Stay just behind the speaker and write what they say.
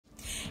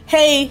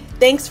Hey,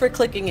 thanks for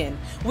clicking in.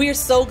 We are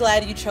so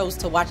glad you chose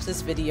to watch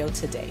this video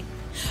today.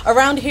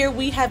 Around here,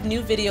 we have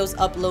new videos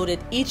uploaded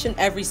each and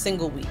every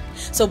single week,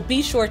 so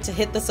be sure to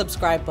hit the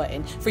subscribe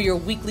button for your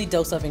weekly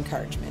dose of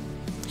encouragement.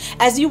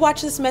 As you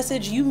watch this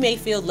message, you may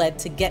feel led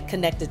to get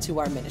connected to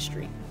our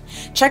ministry.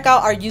 Check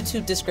out our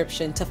YouTube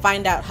description to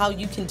find out how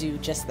you can do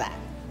just that.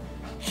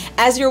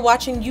 As you're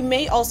watching, you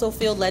may also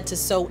feel led to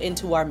sow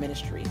into our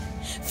ministry.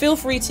 Feel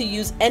free to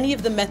use any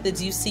of the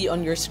methods you see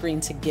on your screen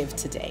to give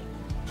today.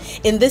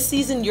 In this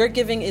season, your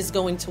giving is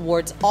going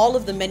towards all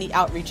of the many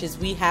outreaches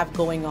we have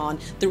going on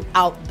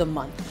throughout the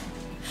month.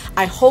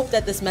 I hope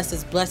that this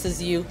message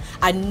blesses you.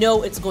 I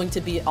know it's going to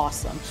be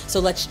awesome,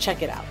 so let's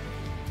check it out.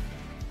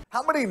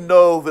 How many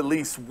know of at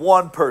least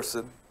one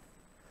person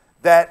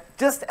that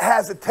just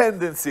has a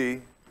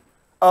tendency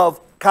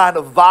of kind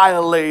of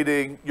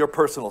violating your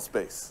personal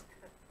space?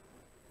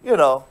 You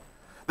know,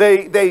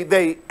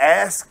 they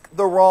ask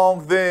the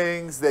wrong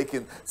things, they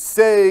can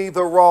say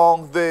the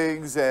wrong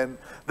things, and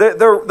they're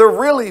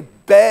really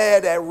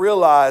bad at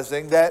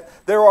realizing that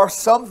there are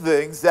some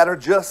things that are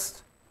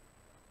just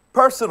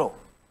personal.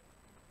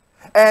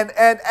 And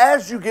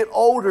as you get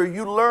older,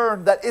 you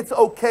learn that it's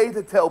okay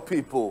to tell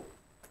people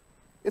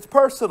it's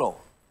personal.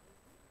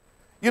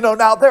 You know,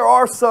 now there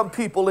are some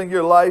people in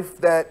your life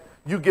that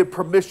you give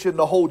permission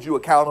to hold you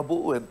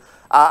accountable, and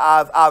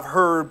I've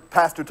heard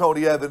Pastor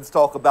Tony Evans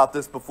talk about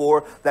this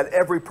before, that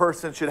every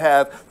person should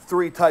have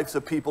 3 types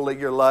of people in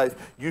your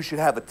life. You should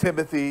have a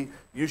Timothy,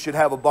 you should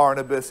have a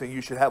Barnabas, and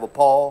you should have a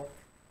Paul.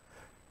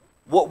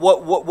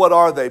 What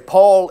are they?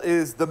 Paul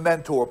is the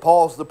mentor.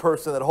 Paul's the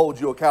person that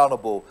holds you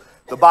accountable.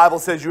 The Bible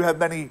says you have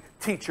many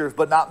teachers,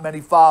 but not many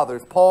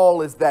fathers.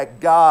 Paul is that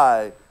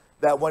guy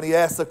that when he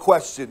asks a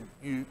question,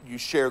 you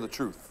share the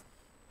truth.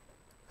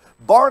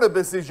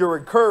 Barnabas is your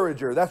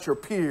encourager. That's your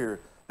peer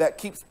that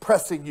keeps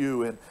pressing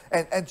you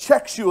and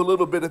checks you a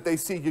little bit if they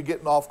see you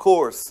getting off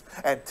course.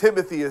 And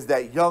Timothy is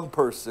that young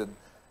person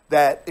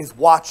that is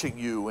watching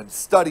you and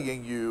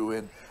studying you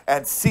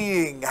and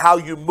seeing how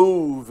you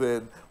move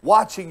and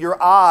watching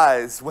your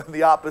eyes when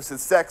the opposite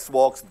sex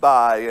walks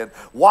by and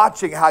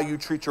watching how you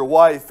treat your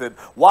wife and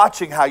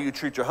watching how you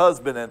treat your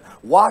husband and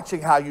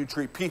watching how you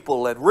treat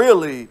people. And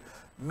really,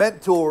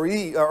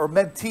 mentoree or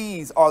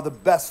mentees are the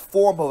best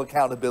form of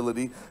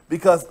accountability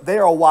because they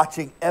are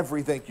watching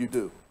everything you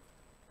do.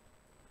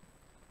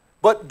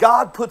 But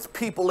God puts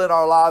people in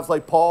our lives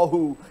like Paul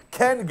who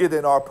can get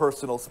in our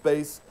personal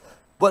space,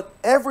 but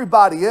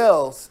everybody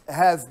else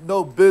has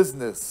no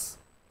business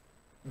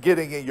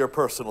getting in your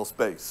personal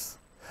space.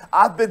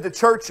 I've been to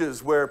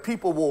churches where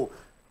people will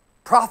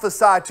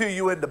prophesy to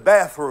you in the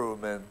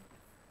bathroom and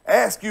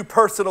ask you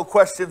personal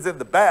questions in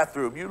the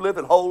bathroom. You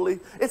living holy?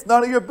 It's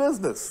none of your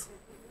business.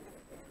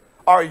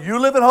 Are you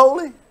living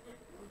holy?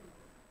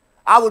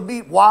 I would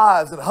meet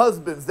wives and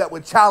husbands that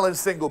would challenge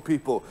single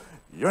people.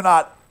 You're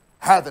not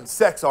having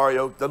sex, are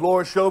you? The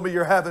Lord showed me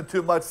you're having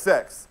too much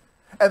sex.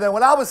 And then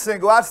when I was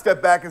single, I'd step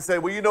back and say,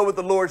 well, you know what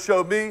the Lord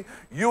showed me?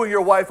 You and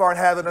your wife aren't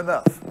having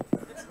enough.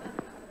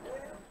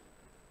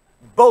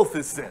 Both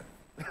is sin.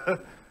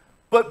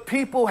 But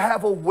people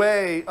have a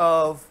way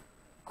of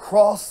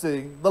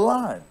crossing the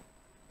line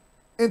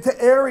into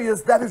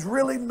areas that is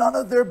really none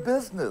of their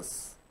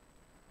business.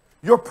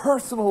 Your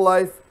personal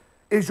life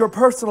is your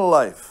personal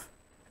life.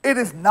 It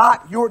is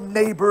not your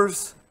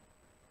neighbor's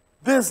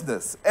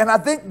business. And I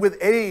think with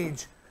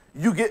age,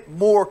 you get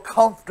more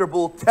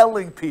comfortable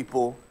telling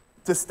people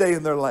to stay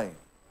in their lane.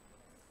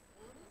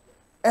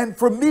 And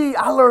for me,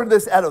 I learned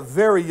this at a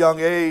very young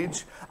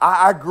age.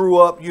 I grew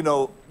up, you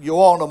know, you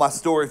all know my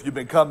story if you've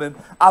been coming.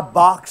 I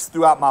boxed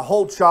throughout my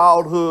whole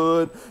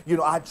childhood. You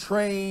know, I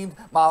trained.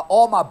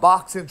 All my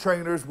boxing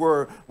trainers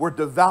were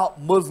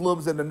devout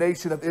Muslims in the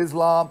Nation of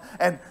Islam.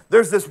 And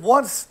there's this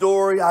one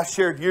story I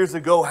shared years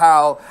ago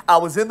how I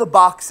was in the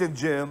boxing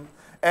gym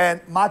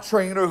and my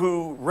trainer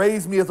who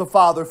raised me as a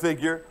father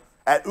figure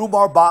at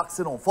Uproar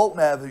Boxing on Fulton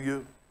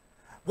Avenue,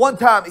 one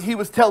time he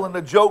was telling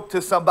a joke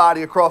to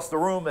somebody across the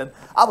room and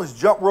I was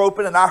jump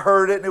roping and I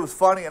heard it and it was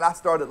funny and I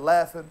started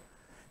laughing.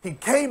 He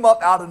came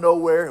up out of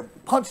nowhere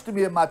and punched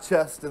me in my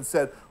chest and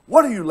said,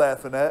 "What are you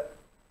laughing at?"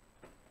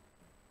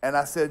 And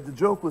I said, "The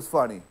joke was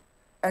funny."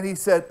 And he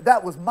said,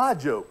 "That was my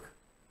joke.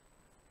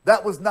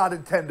 That was not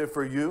intended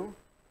for you.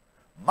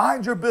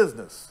 Mind your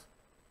business.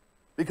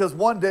 Because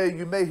one day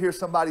you may hear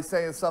somebody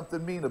saying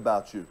something mean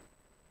about you."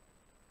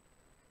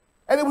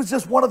 And it was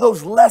just one of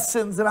those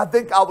lessons, and I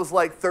think I was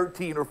like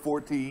 13 or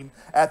 14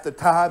 at the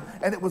time,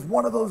 and it was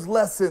one of those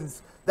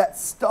lessons that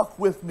stuck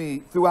with me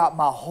throughout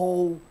my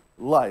whole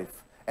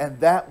life, and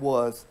that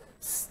was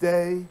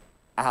stay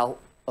out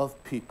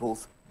of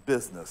people's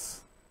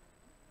business.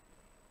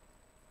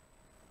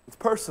 It's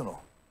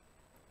personal.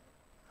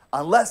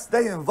 Unless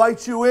they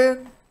invite you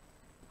in,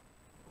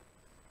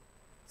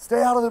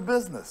 stay out of their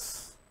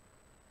business.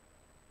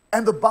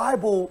 And the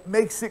Bible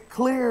makes it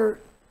clear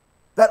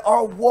that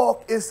our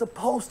walk is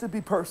supposed to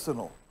be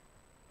personal.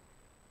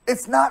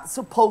 It's not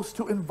supposed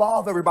to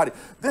involve everybody.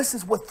 This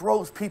is what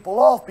throws people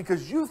off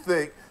because you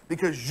think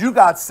because you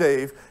got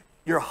saved,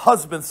 your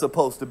husband's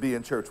supposed to be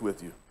in church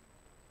with you.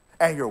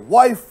 And your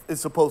wife is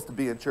supposed to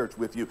be in church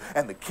with you.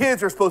 And the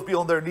kids are supposed to be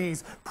on their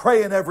knees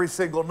praying every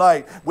single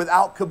night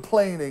without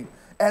complaining.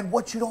 And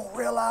what you don't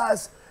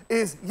realize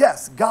is,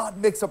 yes, God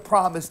makes a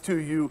promise to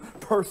you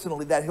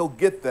personally that he'll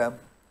get them.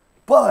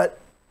 But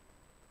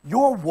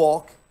your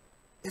walk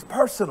is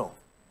personal.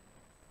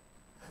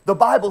 The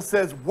Bible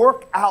says,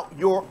 work out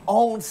your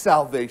own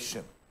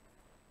salvation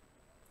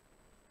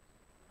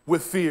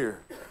with fear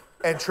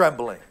and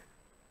trembling.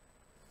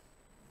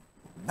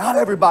 Not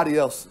everybody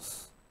else's.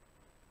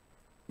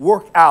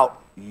 Work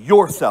out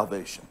your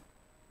salvation.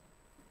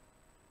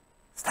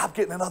 Stop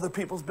getting in other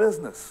people's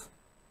business.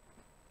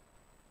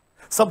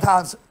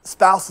 Sometimes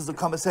spouses will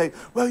come and say,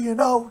 well, you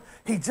know,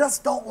 he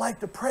just don't like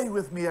to pray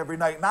with me every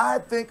night. And I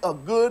think a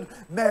good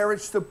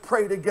marriage to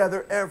pray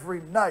together every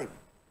night.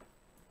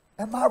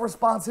 And my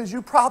response is,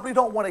 you probably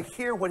don't want to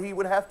hear what he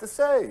would have to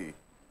say.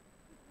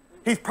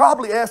 He's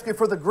probably asking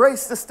for the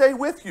grace to stay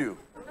with you.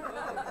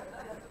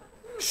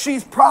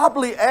 She's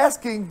probably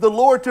asking the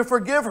Lord to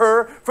forgive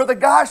her for the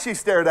guy she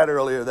stared at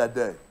earlier that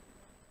day.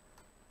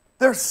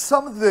 There's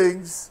some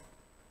things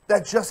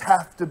that just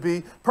have to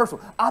be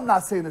personal. I'm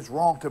not saying it's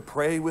wrong to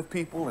pray with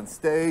people and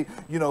stay,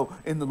 you know,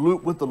 in the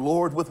loop with the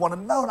Lord, with one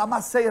another. No, I'm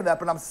not saying that,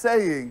 but I'm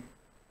saying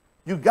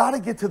you got to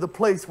get to the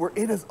place where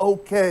it is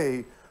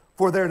okay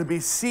for there to be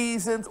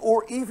seasons,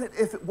 or even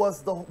if it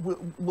was the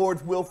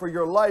Lord's will for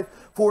your life,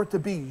 for it to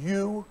be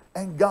you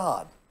and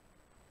God.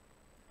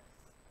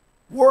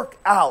 Work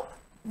out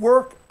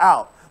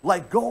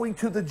like going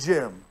to the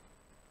gym.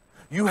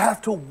 You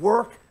have to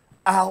work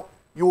out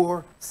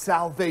your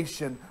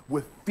salvation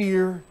with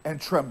fear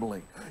and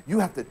trembling. You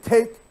have to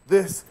take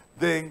this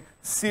thing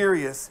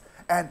serious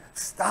and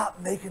stop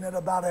making it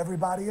about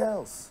everybody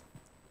else.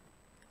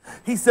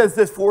 He says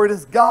this, for it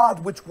is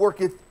God which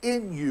worketh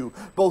in you,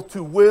 both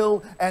to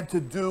will and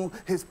to do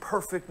his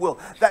perfect will.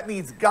 That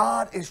means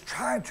God is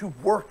trying to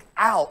work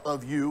out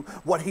of you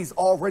what he's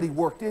already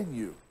worked in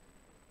you.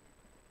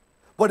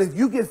 But if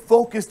you get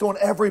focused on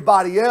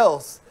everybody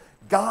else,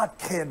 God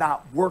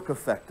cannot work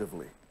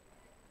effectively.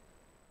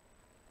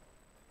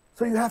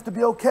 So you have to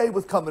be okay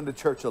with coming to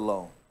church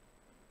alone.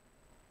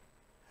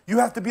 You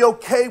have to be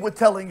okay with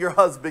telling your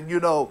husband, you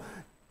know,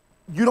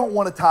 you don't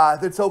want to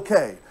tithe, it's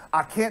okay.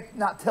 I can't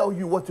not tell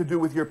you what to do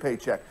with your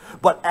paycheck.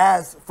 But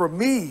as for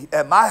me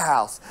and my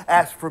house,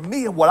 as for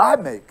me and what I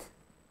make,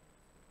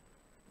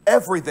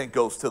 everything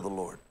goes to the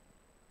Lord.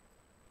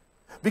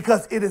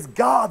 Because it is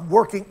God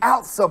working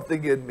out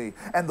something in me.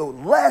 And the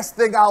last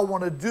thing I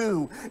want to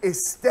do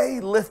is stay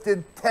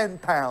lifting 10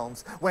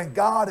 pounds when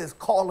God is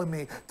calling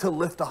me to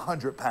lift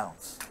 100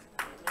 pounds.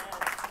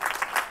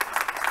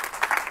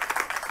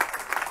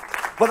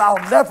 But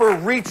I'll never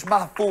reach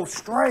my full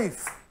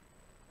strength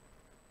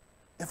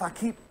if I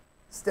keep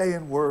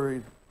staying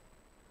worried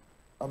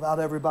about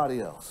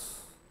everybody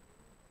else.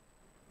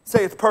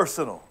 Say it's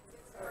personal.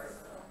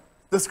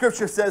 The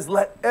scripture says,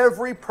 let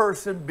every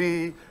person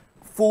be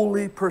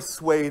fully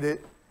persuaded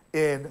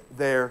in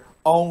their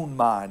own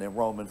mind in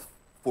Romans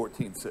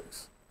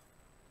 14:6.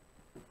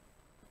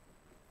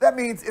 That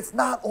means it's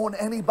not on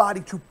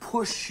anybody to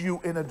push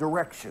you in a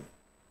direction.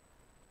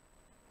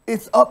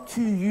 It's up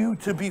to you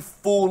to be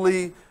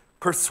fully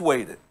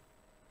persuaded.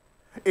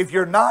 If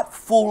you're not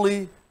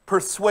fully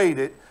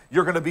persuaded,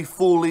 you're going to be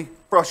fully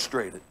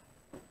frustrated.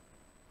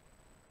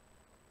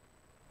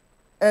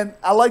 And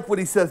I like what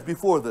he says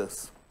before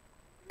this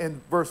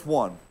in verse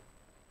 1.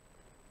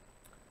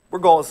 We're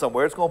going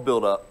somewhere. It's going to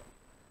build up.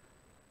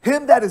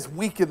 Him that is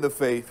weak in the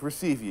faith,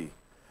 receive ye,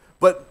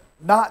 but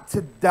not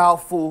to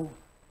doubtful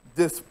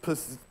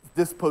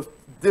disputations.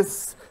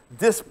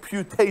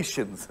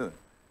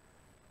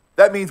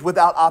 That means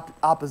without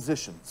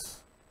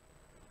oppositions.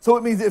 So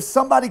it means if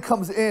somebody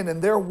comes in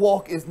and their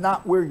walk is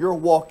not where your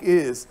walk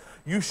is,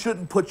 you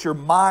shouldn't put your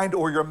mind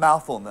or your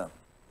mouth on them.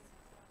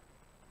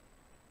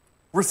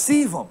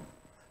 Receive them,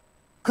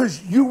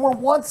 because you were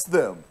once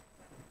them.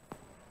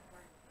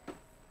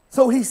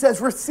 So he says,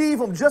 receive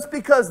them. Just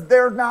because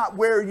they're not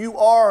where you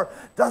are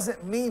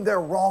doesn't mean they're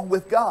wrong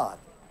with God.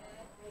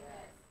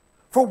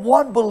 For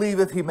one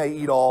believeth he may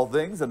eat all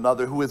things,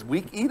 another who is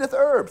weak eateth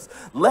herbs.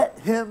 Let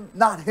him,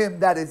 not him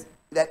that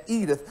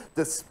eateth,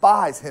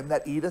 despise him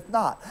that eateth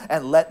not.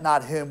 And let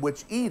not him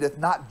which eateth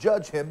not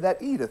judge him that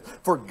eateth.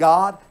 For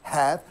God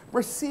hath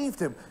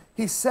received him.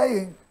 He's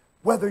saying,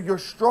 whether you're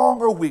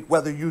strong or weak,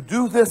 whether you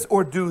do this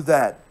or do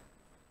that,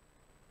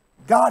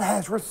 God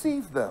has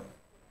received them.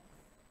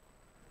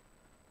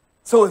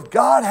 So if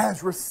God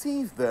has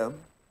received them,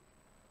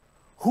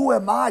 who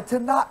am I to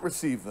not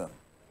receive them?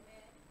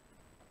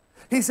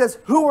 He says,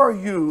 who are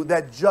you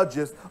that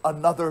judgest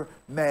another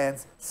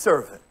man's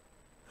servant?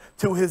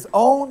 To his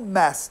own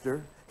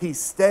master he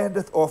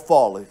standeth or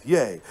falleth,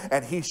 yea,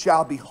 and he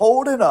shall be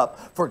holden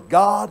up, for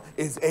God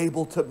is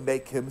able to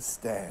make him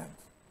stand.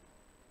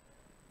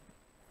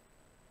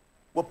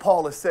 What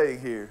Paul is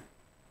saying here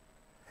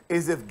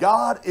is, if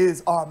God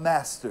is our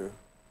master,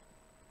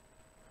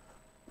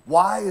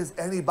 why is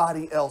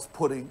anybody else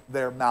putting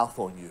their mouth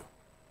on you?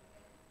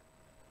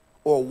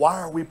 Or why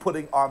are we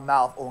putting our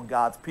mouth on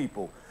God's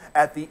people?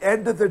 At the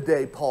end of the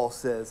day, Paul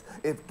says,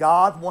 if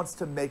God wants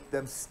to make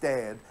them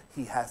stand,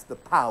 he has the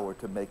power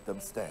to make them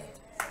stand.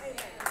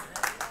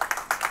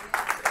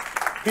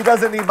 He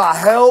doesn't need my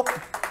help.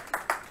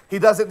 He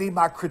doesn't need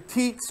my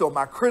critiques or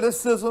my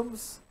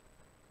criticisms.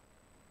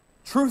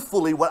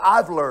 Truthfully, what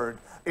I've learned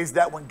is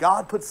that when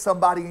God puts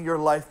somebody in your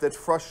life that's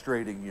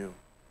frustrating you,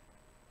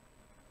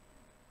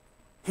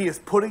 he is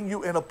putting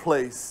you in a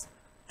place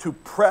to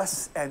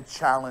press and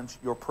challenge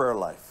your prayer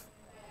life.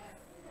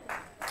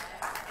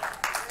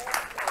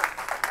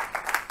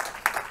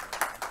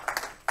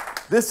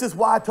 This is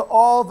why, to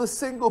all the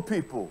single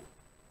people,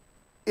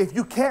 if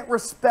you can't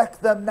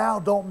respect them now,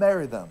 don't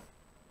marry them.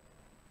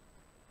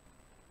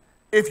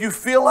 If you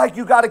feel like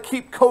you got to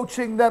keep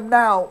coaching them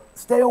now,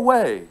 stay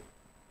away.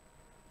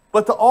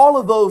 But to all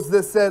of those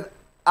that said,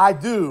 I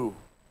do,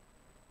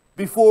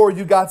 before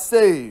you got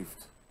saved,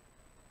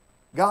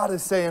 God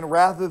is saying,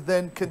 rather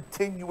than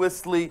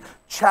continuously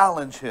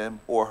challenge him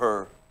or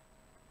her,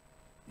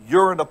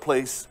 you're in a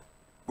place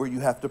where you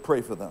have to pray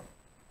for them.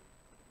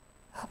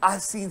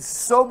 I've seen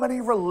so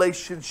many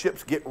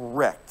relationships get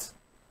wrecked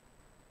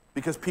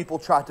because people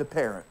try to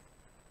parent.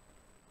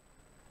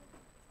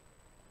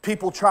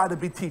 People try to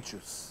be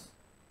teachers.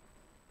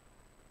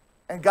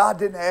 And God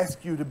didn't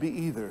ask you to be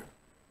either.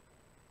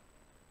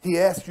 He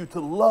asked you to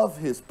love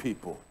his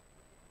people,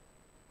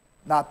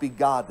 not be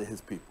God to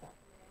his people.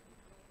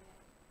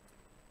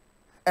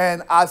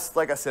 And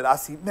like I said, I've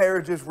seen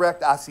marriages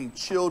wrecked. I've seen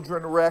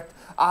children wrecked.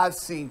 I've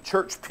seen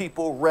church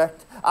people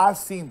wrecked. I've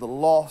seen the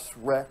lost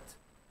wrecked.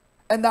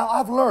 And now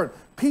I've learned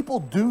people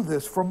do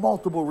this for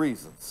multiple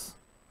reasons.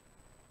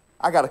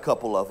 I got a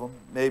couple of them.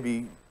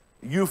 Maybe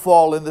you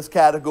fall in this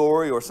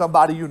category, or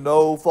somebody you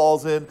know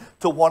falls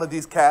into one of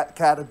these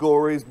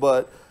categories,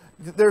 but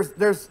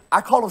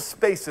I call them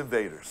space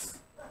invaders.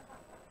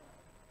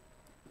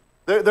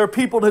 There are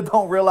people that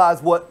don't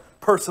realize what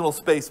personal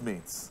space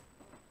means.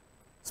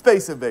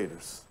 Space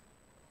invaders.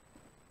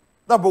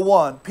 Number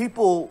one,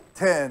 people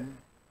tend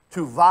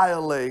to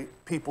violate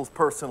people's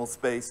personal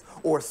space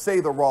or say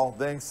the wrong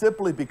thing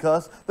simply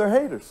because they're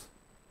haters.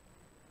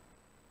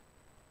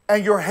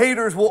 And your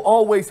haters will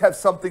always have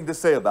something to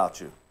say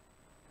about you.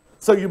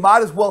 So you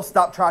might as well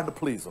stop trying to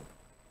please them.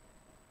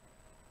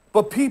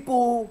 But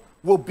people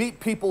will beat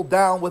people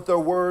down with their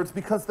words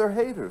because they're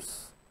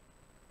haters.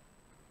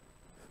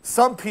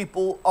 Some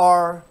people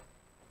are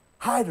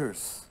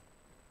hiders.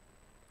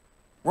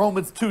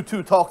 Romans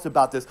 2:2 talks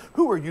about this.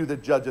 Who are you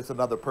that judgeth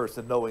another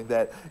person, knowing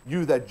that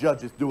you that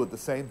judgeth doeth the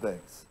same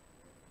things?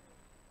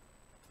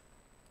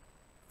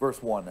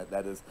 Verse 1,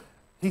 that is.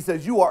 He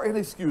says, you are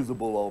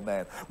inexcusable, O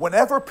man.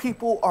 Whenever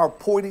people are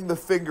pointing the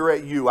finger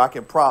at you, I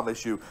can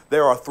promise you,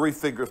 there are 3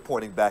 fingers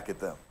pointing back at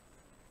them.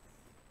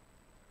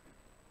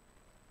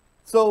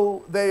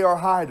 So they are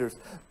hiders.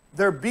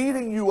 They're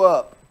beating you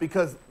up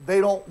because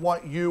they don't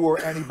want you or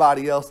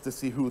anybody else to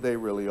see who they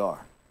really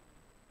are.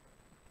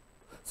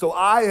 So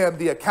I am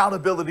the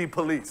accountability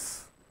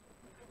police,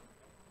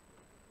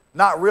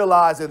 not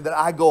realizing that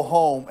I go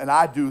home and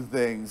I do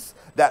things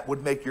that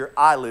would make your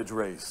eyelids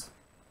raise.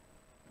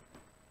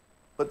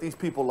 But these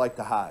people like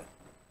to hide.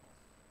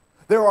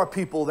 There are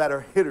people that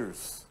are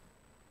hitters.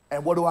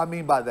 And what do I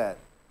mean by that?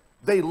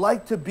 They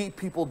like to beat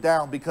people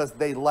down because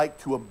they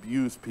like to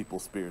abuse people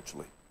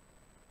spiritually.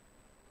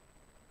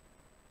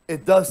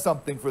 It does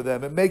something for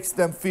them. It makes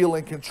them feel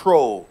in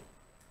control.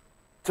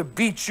 To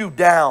beat you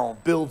down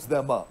builds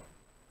them up.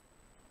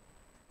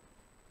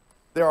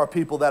 There are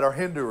people that are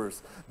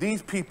hinderers.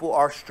 These people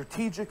are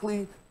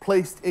strategically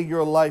placed in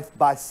your life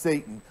by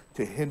Satan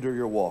to hinder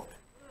your walk.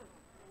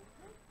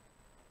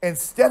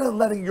 Instead of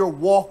letting your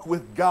walk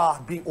with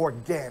God be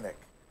organic,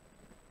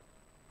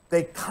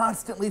 they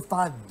constantly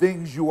find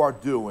things you are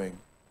doing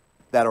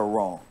that are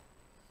wrong.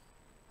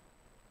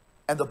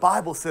 And the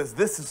Bible says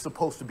this is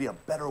supposed to be a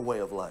better way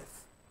of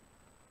life.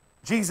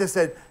 Jesus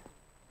said,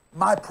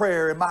 my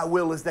prayer and my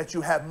will is that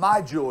you have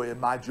my joy and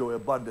my joy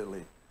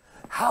abundantly.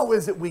 How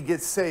is it we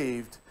get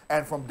saved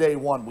and from day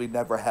one we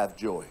never have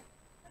joy?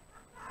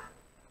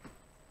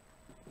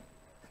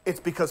 It's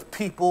because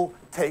people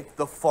take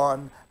the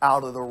fun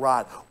out of the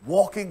ride.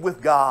 Walking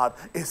with God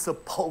is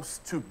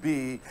supposed to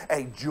be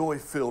a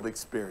joy-filled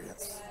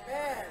experience.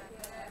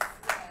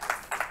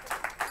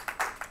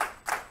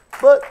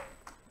 But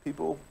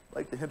people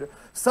like to hinder.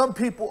 Some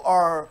people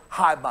are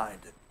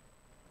high-minded.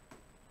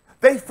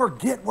 They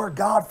forget where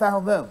God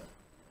found them.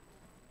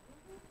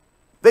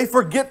 They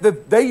forget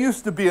that they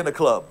used to be in a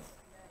club.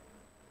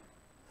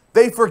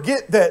 They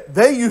forget that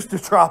they used to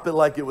drop it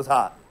like it was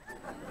hot.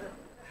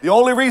 The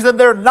only reason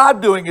they're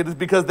not doing it is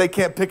because they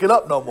can't pick it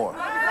up no more.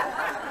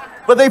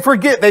 But they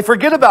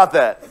forget about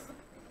that.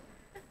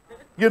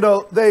 You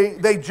know,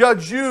 they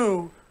judge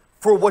you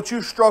for what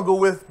you struggle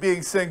with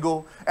being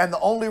single, and the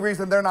only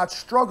reason they're not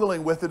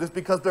struggling with it is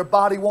because their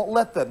body won't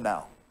let them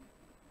now.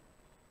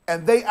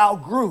 And they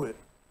outgrew it.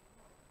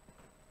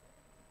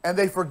 And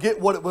they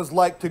forget what it was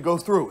like to go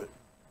through it.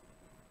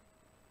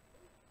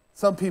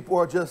 Some people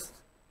are just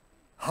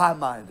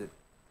high-minded.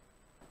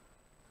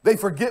 They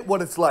forget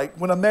what it's like.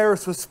 When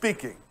Amaris was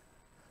speaking,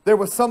 there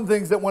were some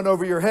things that went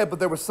over your head, but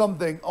there were some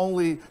things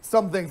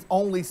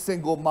only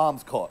single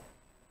moms caught.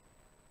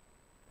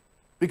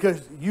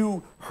 Because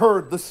you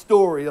heard the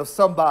story of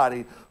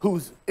somebody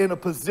who's in a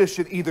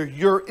position either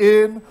you're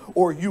in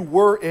or you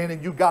were in,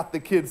 and you got the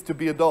kids to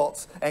be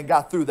adults and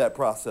got through that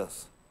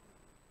process.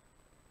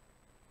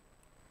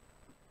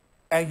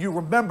 And you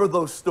remember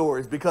those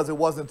stories because it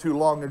wasn't too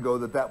long ago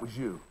that was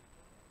you.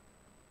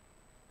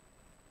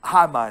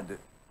 High-minded.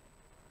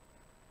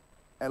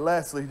 And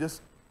lastly,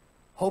 just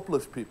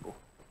hopeless people.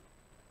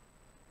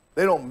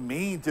 They don't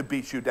mean to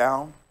beat you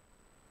down,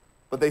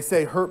 but they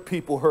say hurt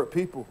people hurt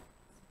people.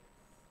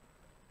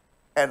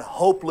 And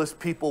hopeless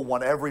people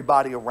want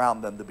everybody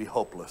around them to be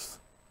hopeless.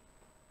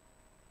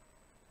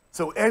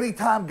 So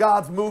anytime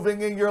God's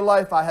moving in your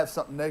life, I have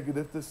something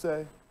negative to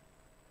say.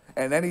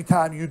 And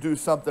anytime you do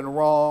something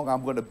wrong,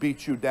 I'm going to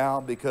beat you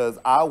down because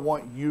I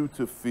want you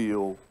to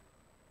feel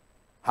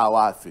how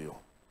I feel.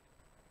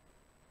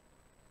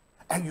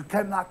 And you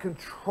cannot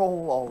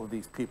control all of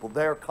these people.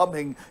 They're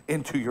coming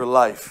into your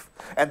life.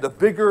 And the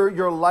bigger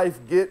your life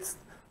gets,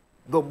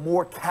 the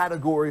more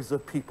categories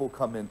of people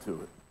come into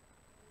it.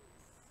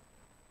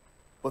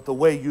 But the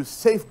way you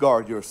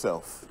safeguard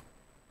yourself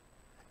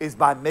is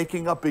by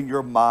making up in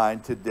your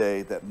mind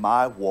today that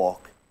my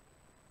walk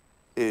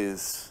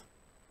is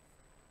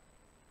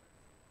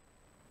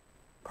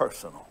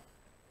personal.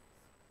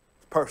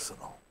 It's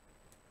personal.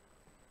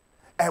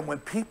 And when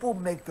people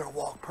make their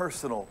walk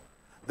personal,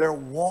 their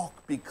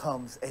walk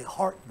becomes a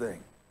heart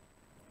thing.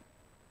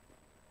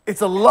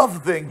 It's a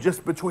love thing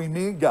just between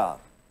me and God.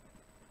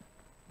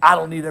 I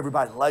don't need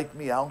everybody to like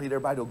me. I don't need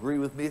everybody to agree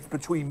with me. It's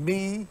between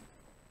me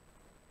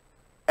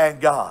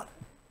and God.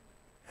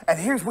 And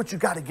here's what you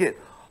got to get.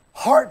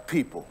 Heart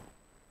people,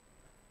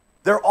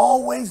 they're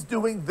always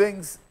doing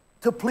things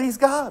to please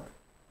God.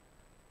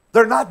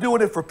 They're not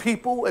doing it for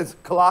people, as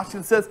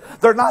Colossians says.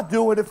 They're not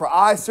doing it for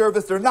eye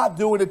service. They're not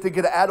doing it to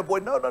get an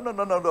attaboy.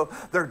 No.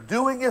 They're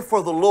doing it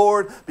for the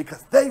Lord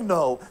because they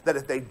know that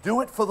if they do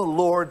it for the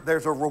Lord,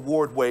 there's a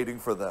reward waiting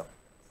for them.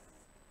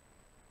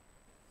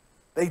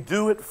 They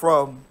do it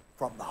from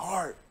the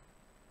heart.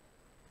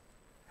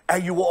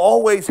 And you will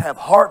always have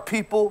heart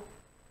people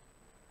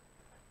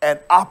and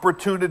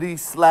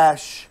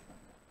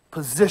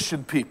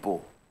opportunity/position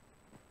people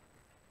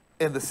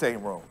in the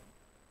same room,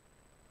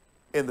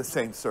 in the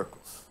same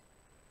circles.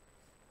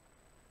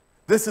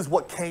 This is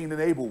what Cain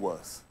and Abel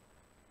was.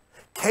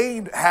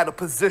 Cain had a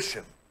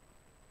position.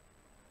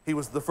 He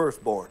was the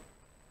firstborn.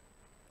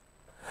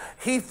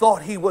 He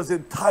thought he was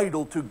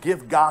entitled to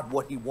give God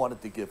what he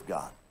wanted to give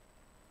God.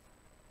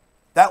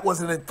 That was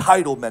an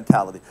entitled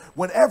mentality.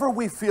 Whenever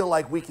we feel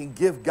like we can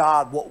give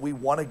God what we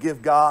want to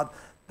give God,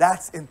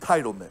 that's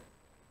entitlement.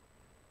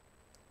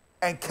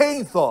 And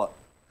Cain thought,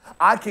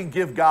 I can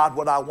give God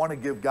what I want to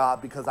give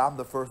God because I'm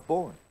the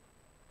firstborn.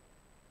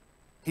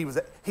 He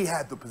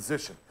had the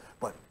position.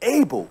 But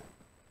Abel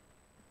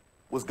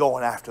was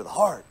going after the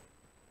heart.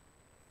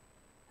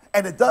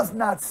 And it does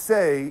not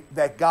say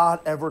that God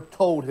ever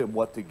told him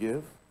what to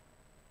give.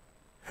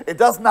 It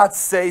does not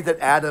say that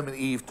Adam and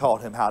Eve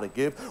taught him how to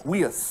give.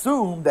 We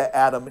assume that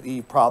Adam and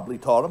Eve probably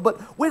taught him, but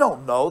we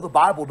don't know. The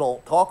Bible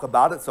don't talk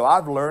about it, so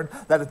I've learned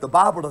that if the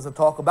Bible doesn't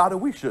talk about it,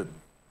 we shouldn't.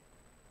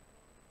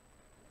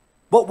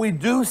 But we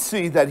do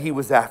see that he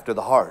was after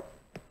the heart.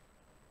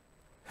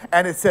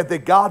 And it said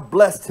that God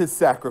blessed his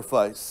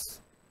sacrifice,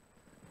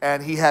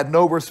 and he had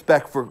no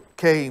respect for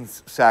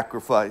Cain's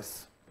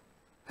sacrifice.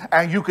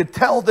 And you could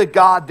tell that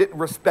God didn't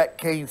respect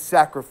Cain's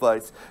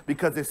sacrifice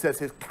because it says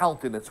his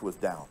countenance was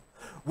down.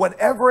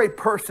 Whenever a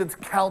person's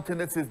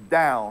countenance is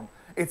down,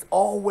 it's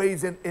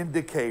always an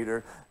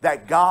indicator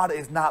that God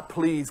is not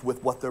pleased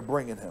with what they're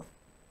bringing him.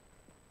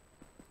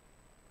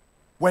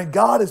 When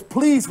God is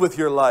pleased with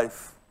your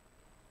life,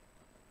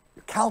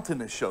 your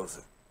countenance shows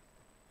it.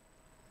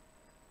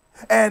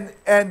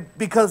 And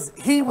because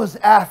he was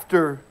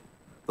after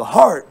the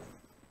heart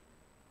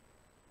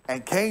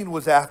and Cain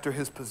was after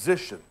his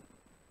position,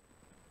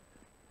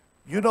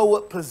 you know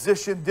what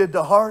position did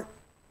the heart?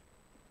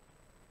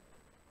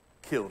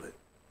 Killed it.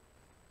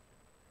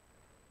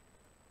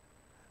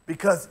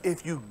 Because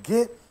if you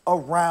get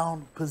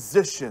around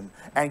position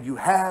and you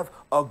have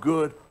a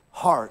good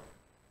heart,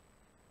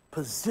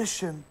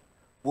 position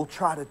will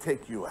try to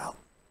take you out.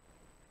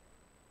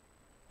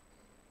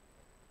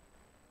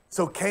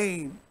 So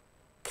Cain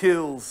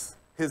kills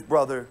his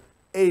brother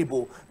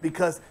Abel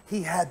because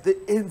he had the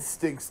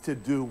instincts to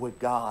do what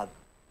God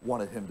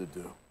wanted him to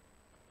do.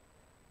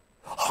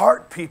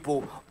 Heart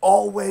people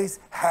always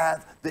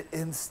have the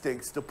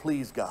instincts to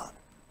please God.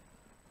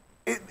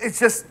 It's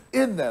just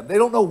in them. They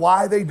don't know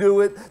why they do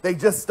it. They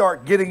just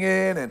start getting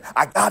in and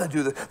I got to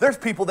do this. There's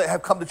people that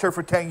have come to church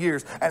for 10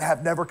 years and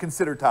have never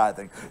considered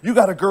tithing. You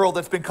got a girl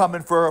that's been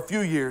coming for a few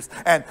years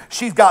and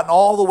she's gotten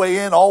all the way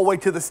in, all the way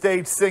to the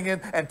stage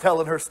singing and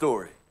telling her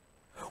story.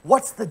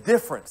 What's the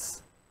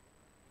difference?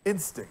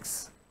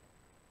 Instincts.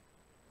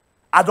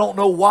 I don't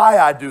know why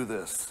I do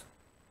this.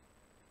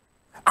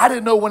 I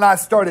didn't know when I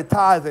started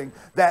tithing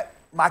that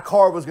my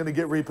car was going to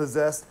get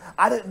repossessed.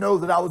 I didn't know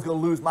that I was going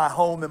to lose my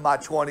home in my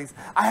 20s.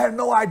 I had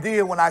no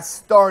idea when I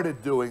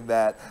started doing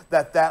that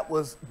that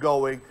was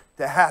going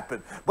to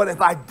happen. But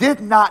if I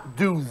did not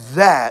do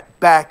that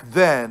back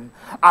then,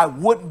 I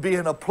wouldn't be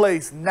in a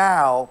place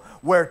now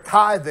where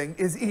tithing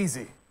is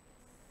easy.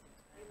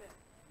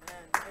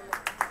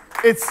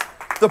 It's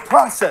the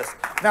process.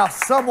 Now,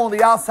 some on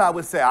the outside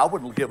would say, I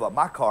wouldn't give up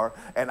my car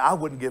and I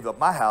wouldn't give up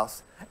my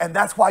house. And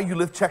that's why you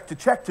live check to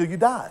check till you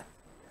die.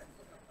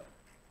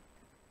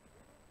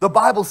 The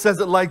Bible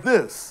says it like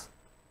this: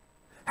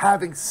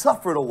 having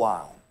suffered a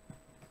while,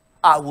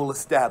 I will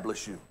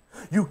establish you.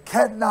 You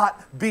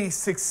cannot be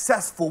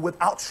successful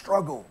without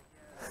struggle.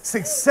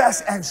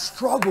 Success and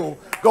struggle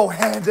go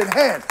hand in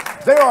hand.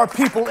 There are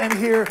people in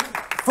here,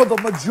 for the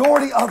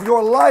majority of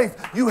your life,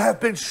 you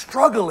have been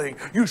struggling.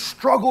 You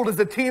struggled as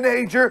a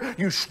teenager.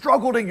 You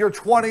struggled in your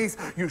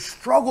 20s. You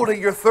struggled in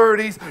your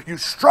 30s. You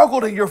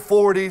struggled in your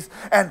 40s.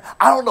 And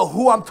I don't know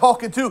who I'm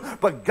talking to,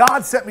 but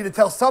God sent me to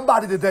tell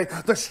somebody today,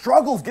 the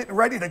struggle's getting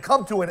ready to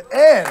come to an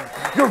end.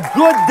 Your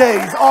good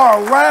days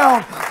are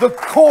around the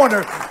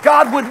corner.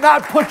 God would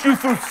not put you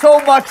through so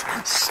much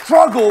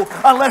struggle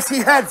unless he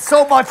had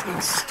so much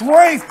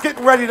strength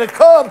getting ready to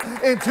come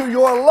into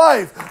your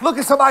life. Look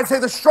at somebody and say,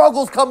 the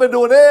struggle's coming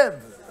to an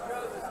end.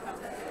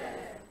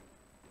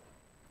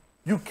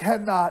 You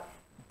cannot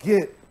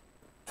get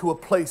to a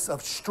place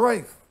of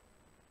strength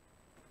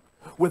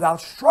without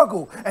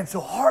struggle. And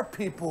so heart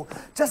people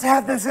just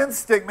have this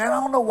instinct, man. I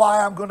don't know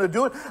why I'm going to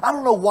do it. I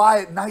don't know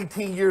why at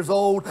 19 years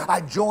old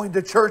I joined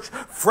the church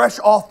fresh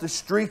off the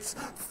streets,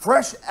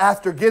 fresh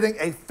after getting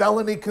a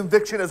felony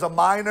conviction as a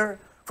minor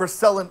for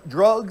selling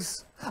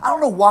drugs. I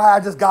don't know why I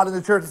just got in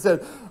the church and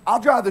said,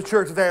 I'll drive the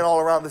church van all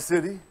around the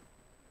city.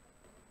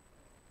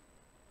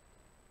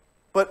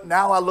 But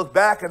now I look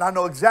back and I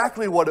know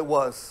exactly what it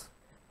was.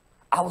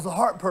 I was a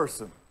heart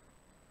person.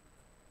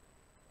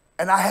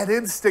 And I had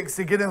instincts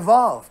to get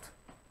involved.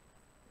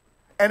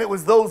 And it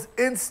was those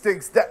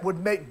instincts that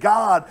would make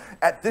God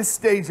at this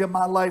stage in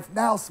my life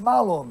now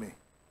smile on me.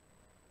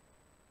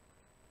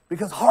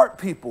 Because heart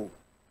people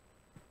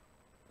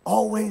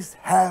always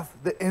have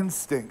the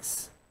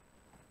instincts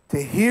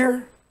to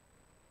hear.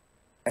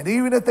 And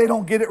even if they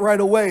don't get it right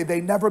away,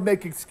 they never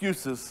make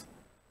excuses.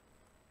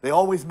 They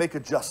always make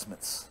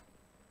adjustments.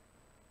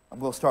 I'm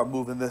going to start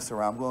moving this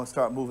around. I'm going to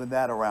start moving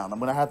that around. I'm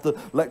going to have to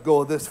let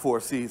go of this for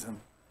a season.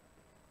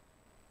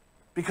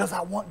 Because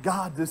I want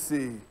God to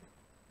see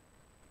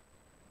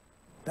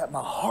that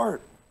my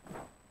heart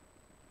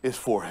is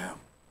for him.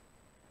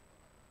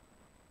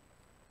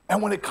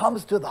 And when it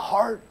comes to the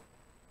heart,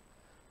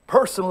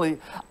 personally,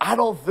 I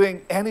don't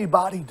think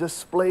anybody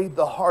displayed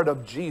the heart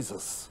of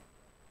Jesus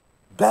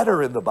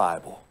better in the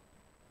Bible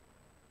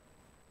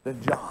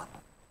than John.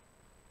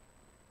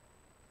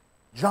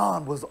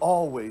 John was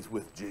always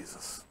with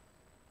Jesus.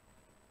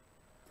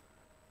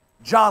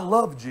 John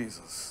loved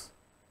Jesus.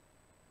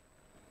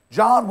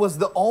 John was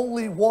the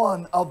only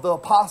one of the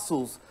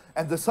apostles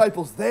and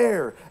disciples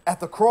there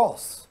at the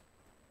cross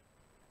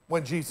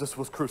when Jesus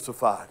was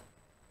crucified.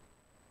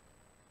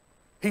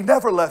 He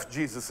never left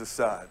Jesus'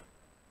 side.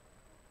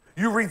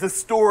 You read the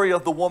story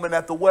of the woman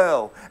at the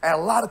well, and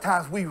a lot of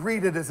times we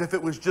read it as if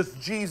it was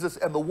just Jesus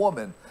and the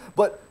woman.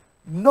 But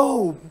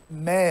no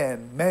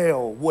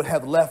male would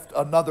have left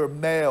another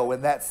male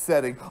in that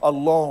setting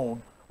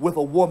alone with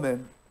a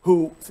woman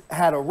who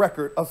had a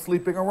record of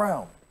sleeping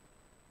around.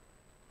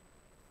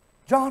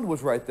 John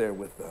was right there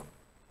with them.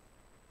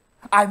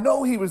 I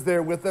know he was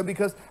there with them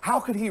because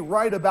how could he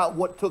write about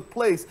what took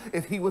place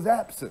if he was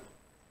absent?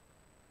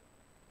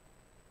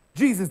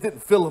 Jesus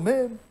didn't fill him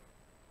in.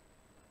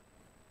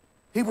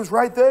 He was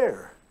right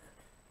there.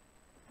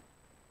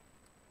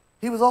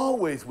 He was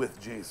always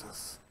with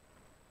Jesus.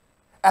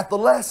 At the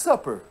Last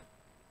Supper,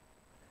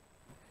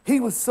 he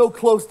was so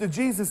close to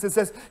Jesus, it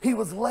says he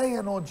was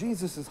laying on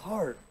Jesus'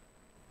 heart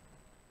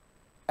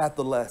at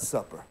the Last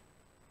Supper.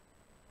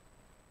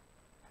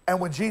 And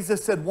when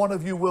Jesus said, one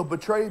of you will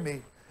betray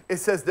me, it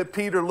says that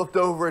Peter looked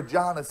over at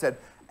John and said,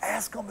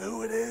 ask him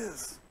who it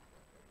is.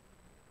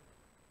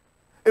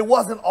 It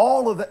wasn't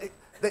all of the,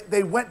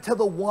 they went to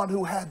the one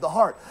who had the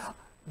heart.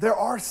 There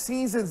are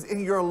seasons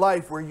in your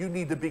life where you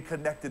need to be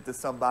connected to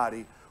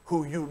somebody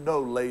who you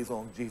know lays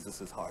on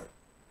Jesus' heart.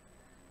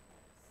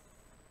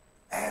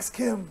 Ask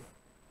him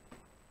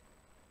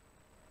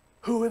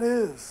who it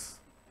is.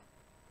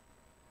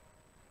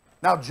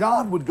 Now,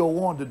 John would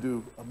go on to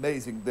do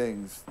amazing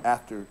things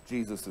after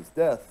Jesus'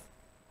 death.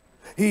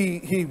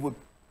 He would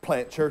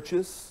plant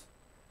churches.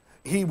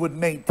 He would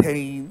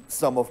maintain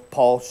some of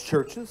Paul's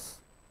churches.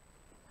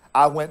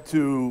 I went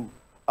to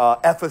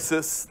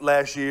Ephesus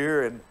last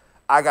year, and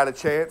I got a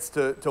chance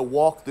to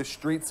walk the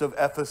streets of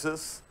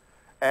Ephesus.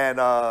 And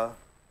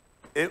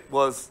it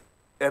was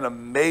an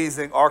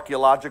amazing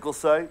archaeological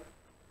site.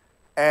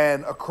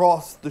 And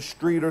across the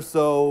street or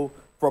so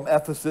from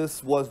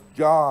Ephesus was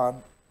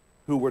John,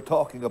 who we're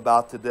talking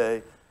about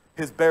today,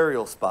 his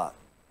burial spot.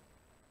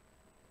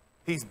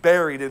 He's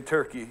buried in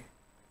Turkey,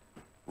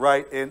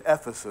 right in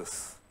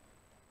Ephesus.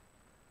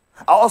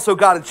 I also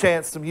got a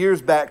chance some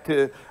years back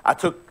I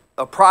took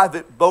a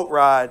private boat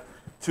ride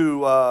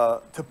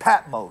to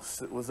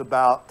Patmos. It was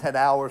about 10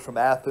 hours from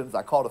Athens.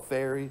 I caught a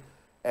ferry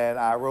and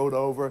I rode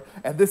over.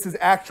 And this is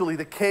actually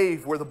the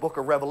cave where the book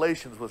of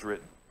Revelations was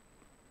written.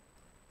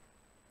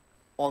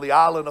 On the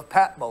island of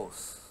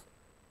Patmos,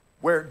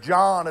 where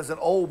John as an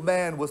old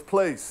man was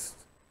placed.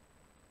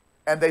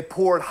 And they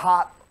poured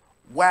hot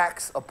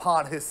wax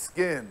upon his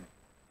skin.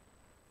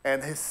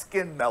 And his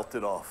skin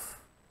melted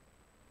off.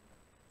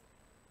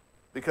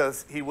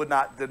 Because he would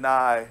not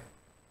deny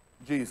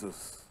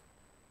Jesus.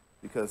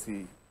 Because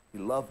he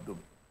loved them.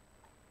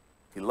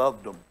 He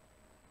loved them.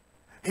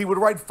 He would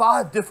write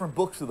 5 different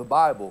books of the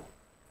Bible.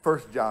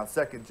 1 John,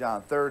 2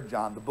 John, 3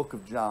 John, the book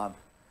of John.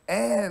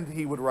 And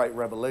he would write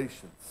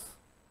Revelations.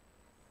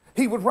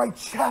 He would write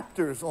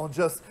chapters on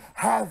just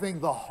having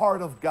the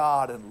heart of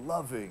God and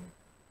loving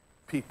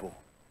people.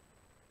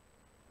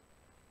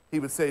 He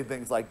would say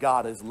things like,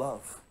 God is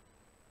love.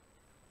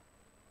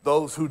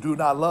 Those who do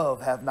not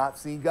love have not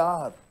seen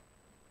God.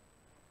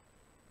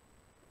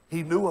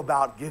 He knew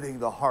about getting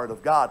the heart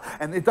of God.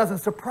 And it doesn't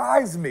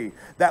surprise me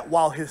that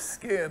while his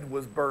skin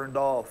was burned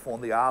off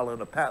on the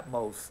island of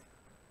Patmos,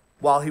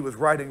 while he was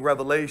writing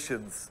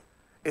Revelations,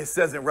 it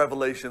says in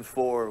Revelations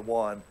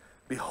 4:1,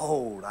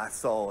 behold, I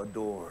saw a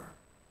door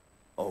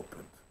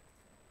opened.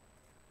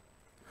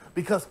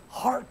 Because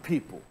heart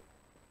people,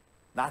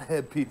 not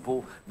head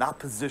people, not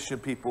position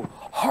people,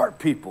 heart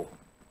people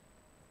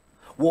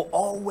will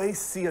always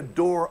see a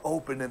door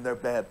open in their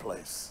bad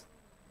place.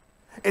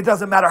 It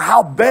doesn't matter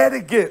how bad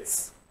it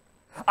gets.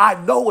 I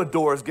know a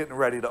door is getting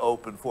ready to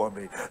open for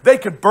me. They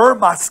could burn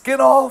my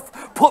skin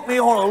off, put me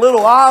on a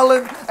little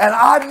island, and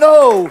I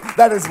know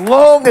that as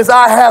long as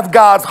I have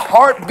God's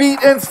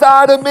heartbeat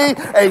inside of me,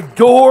 a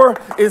door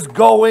is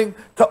going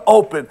to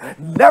open.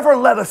 Never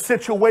let a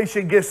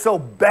situation get so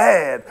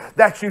bad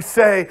that you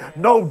say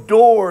no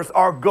doors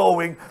are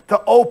going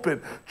to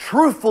open.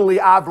 Truthfully,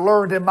 I've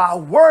learned in my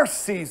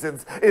worst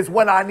seasons is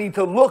when I need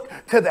to look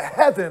to the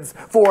heavens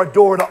for a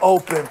door to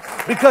open.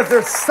 Because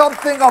there's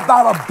something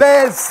about a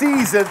bad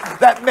season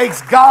that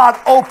makes God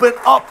open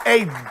up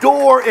a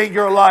door in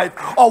your life,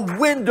 a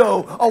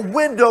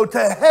window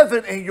to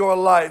heaven in your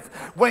life.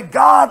 When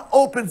God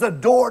opens a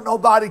door,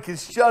 nobody can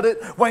shut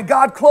it. When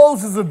God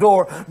closes a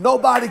door,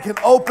 nobody can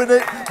open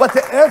it. But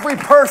to every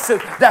person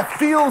that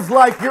feels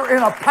like you're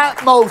in a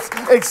Patmos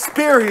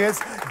experience,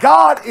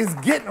 God is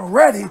getting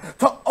ready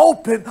to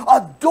open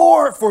a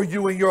door for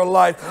you in your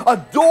life. A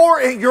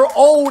door in your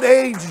old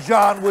age,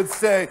 John would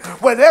say.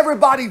 When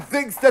everybody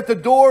thinks that the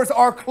doors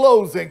are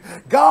closing,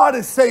 God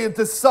is saying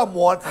to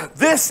someone,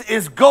 this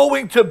is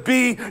going to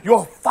be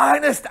your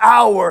finest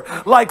hour,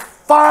 like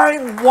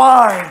fine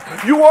wine.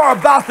 You are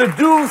about to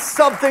do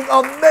something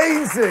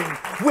amazing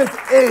with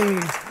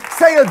age.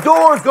 Say a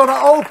door is going to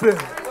open.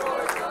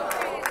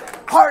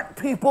 Heart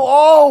people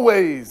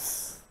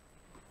always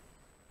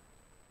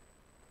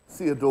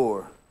see a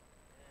door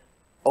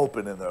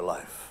open in their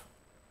life.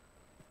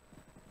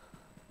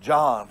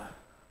 John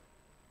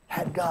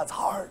had God's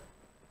heart.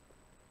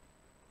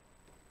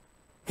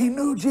 He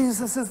knew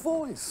Jesus'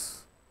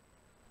 voice.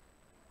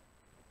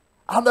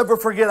 I'll never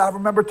forget, I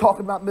remember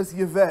talking about Miss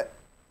Yvette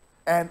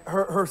and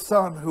her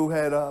son who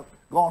had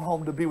gone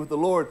home to be with the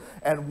Lord.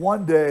 And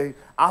one day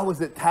I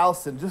was at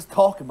Towson just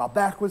talking. My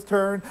back was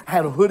turned,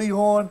 had a hoodie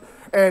on,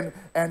 and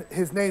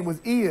his name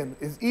was Ian.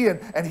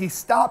 And he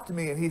stopped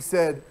me and he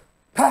said,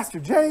 Pastor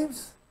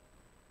James.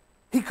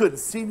 He couldn't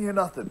see me or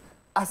nothing.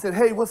 I said,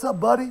 hey, what's up,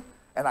 buddy?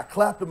 And I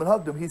clapped him and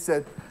hugged him. He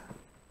said,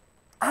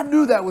 I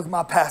knew that was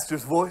my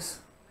pastor's voice.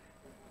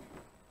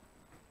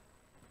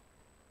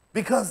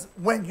 Because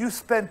when you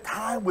spend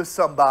time with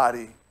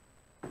somebody,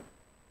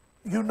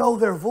 you know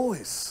their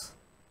voice.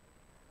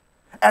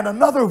 And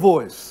another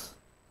voice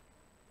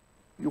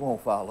you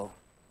won't follow.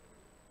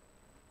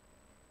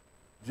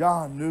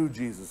 John knew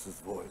Jesus'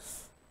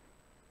 voice.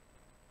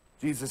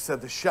 Jesus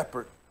said, the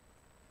shepherd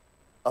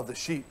of the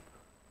sheep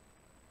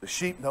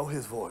know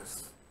his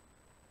voice.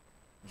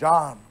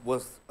 John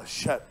was a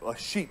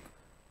sheep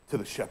to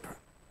the shepherd.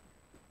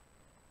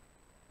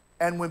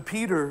 And when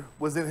Peter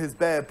was in his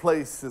bad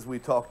place, as we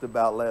talked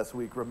about last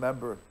week,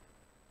 remember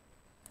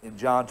in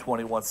John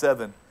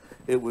 21:7,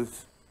 it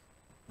was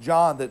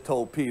John that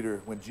told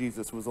Peter when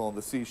Jesus was on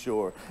the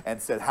seashore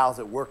and said, how's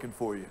it working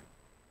for you?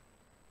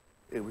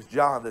 It was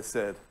John that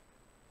said,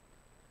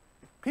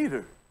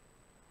 Peter.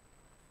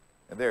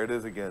 And there it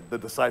is again, the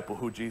disciple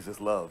who Jesus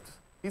loved.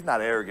 He's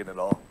not arrogant at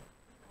all.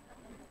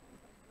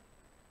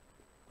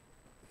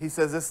 He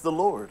says, it's the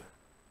Lord.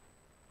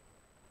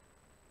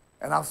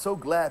 And I'm so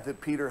glad that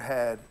Peter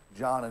had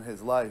John in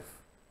his life,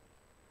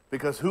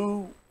 because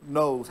who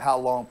knows how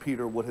long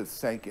Peter would have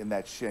sank in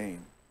that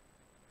shame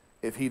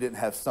if he didn't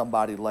have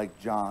somebody like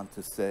John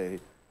to say,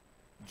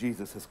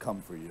 Jesus has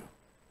come for you.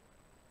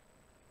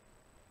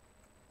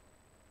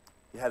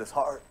 He had his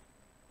heart.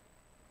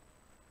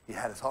 He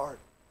had his heart.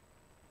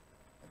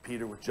 And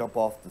Peter would jump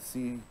off the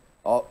sea,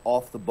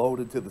 off the boat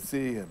into the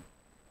sea, and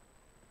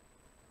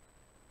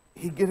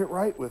he'd get it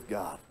right with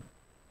God.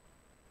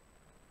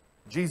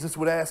 Jesus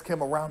would ask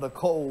him around a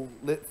coal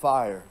lit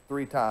fire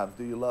 3 times,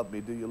 do you love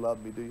me? Do you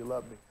love me? Do you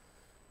love me?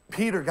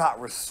 Peter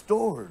got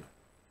restored.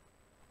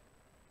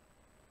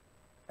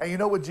 And you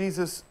know what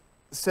Jesus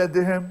said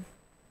to him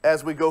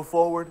as we go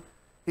forward?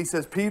 He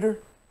says, Peter,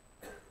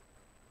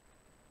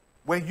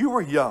 when you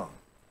were young,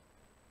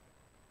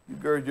 you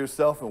girded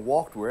yourself and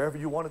walked wherever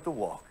you wanted to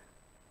walk.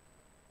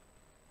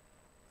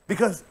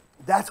 Because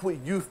that's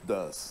what youth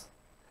does.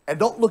 And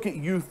don't look at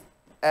youth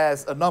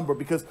as a number,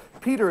 because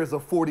Peter is a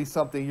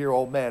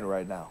 40-something-year-old man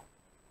right now.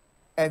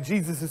 And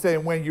Jesus is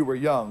saying when you were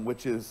young,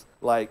 which is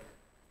like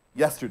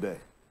yesterday.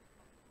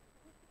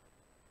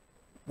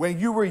 When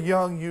you were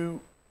young,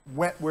 you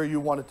went where you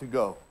wanted to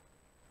go.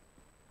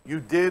 You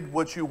did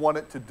what you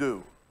wanted to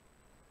do.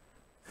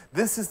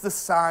 This is the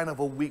sign of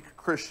a weak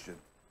Christian.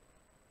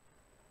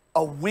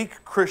 A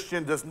weak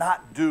Christian does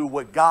not do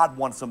what God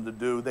wants them to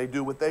do. They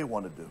do what they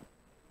want to do.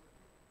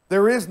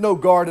 There is no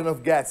Garden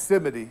of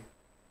Gethsemane.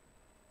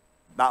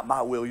 Not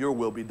my will, your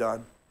will be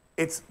done.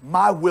 It's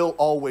my will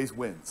always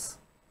wins.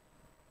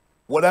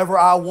 Whatever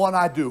I want,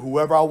 I do.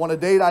 Whoever I want to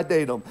date, I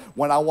date them.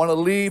 When I want to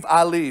leave,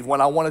 I leave.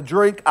 When I want to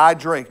drink, I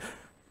drink.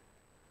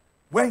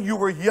 When you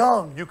were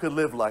young, you could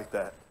live like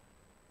that.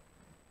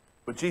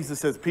 But Jesus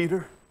says,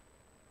 Peter,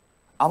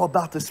 I'm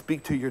about to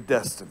speak to your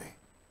destiny,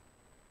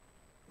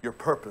 your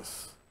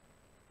purpose.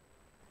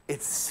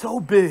 It's so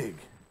big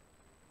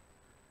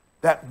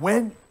that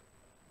when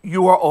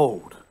you are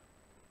old,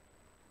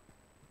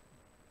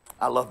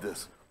 I love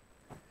this.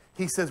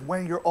 He says,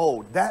 when you're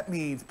old, that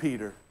means,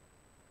 Peter,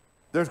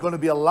 there's going to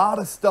be a lot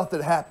of stuff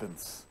that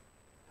happens.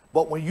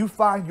 But when you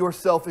find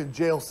yourself in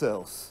jail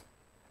cells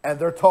and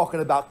they're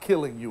talking about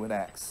killing you in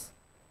Acts,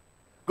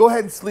 go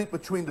ahead and sleep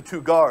between the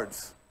 2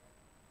 guards.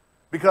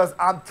 Because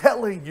I'm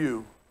telling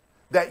you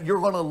that you're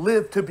going to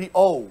live to be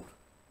old.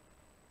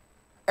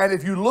 And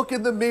if you look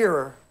in the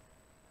mirror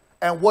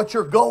and what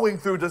you're going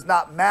through does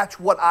not match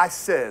what I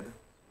said,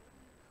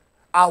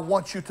 I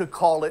want you to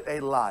call it a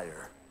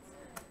liar.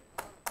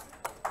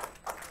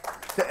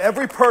 To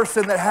every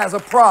person that has a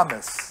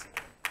promise,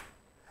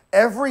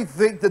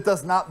 everything that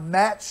does not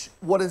match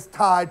what is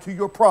tied to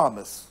your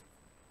promise,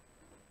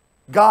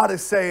 God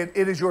is saying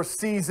it is your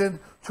season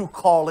to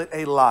call it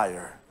a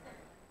liar.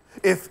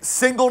 If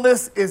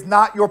singleness is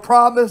not your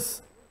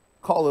promise,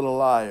 call it a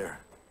liar.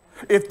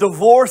 If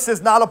divorce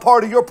is not a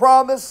part of your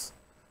promise,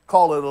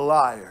 call it a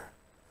liar.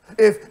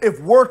 If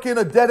working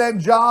a dead-end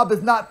job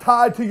is not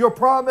tied to your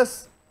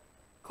promise,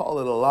 call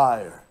it a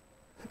liar.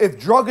 If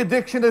drug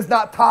addiction is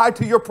not tied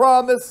to your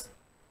promise,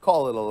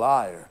 call it a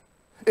liar.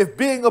 If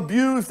being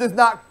abused is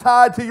not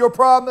tied to your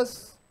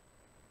promise,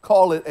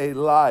 call it a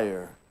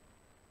liar.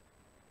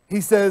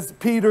 He says,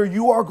 Peter,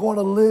 you are going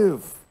to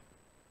live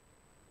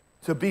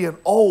to be an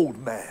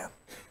old man.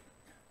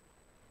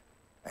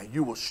 And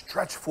you will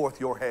stretch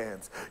forth your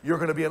hands. You're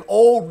going to be an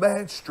old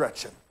man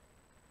stretching.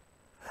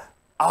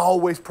 I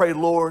always pray,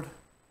 Lord,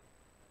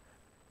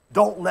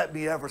 don't let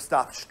me ever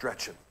stop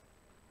stretching.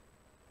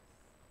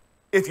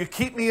 If you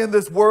keep me in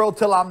this world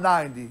till I'm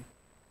 90,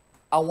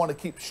 I want to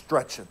keep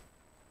stretching.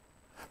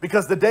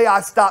 Because the day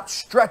I stop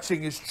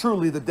stretching is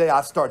truly the day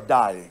I start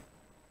dying.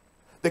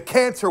 The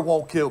cancer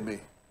won't kill me.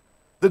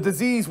 The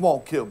disease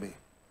won't kill me.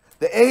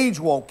 The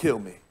age won't kill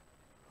me.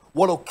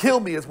 What'll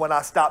kill me is when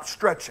I stop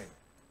stretching.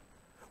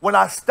 When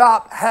I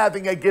stop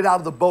having a get out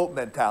of the boat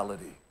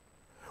mentality.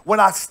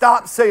 When I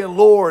stop saying,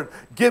 Lord,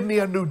 give me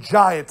a new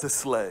giant to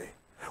slay.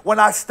 When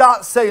I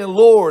stop saying,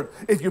 Lord,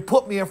 if you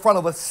put me in front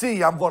of a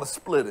sea, I'm going to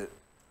split it.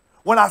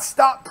 When I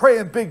stop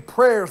praying big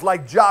prayers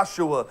like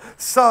Joshua,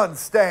 sun,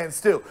 stand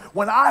still.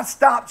 When I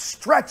stop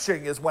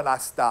stretching is when I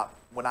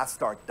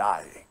start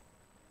dying.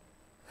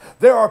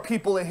 There are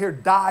people in here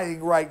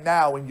dying right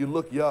now and you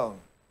look young.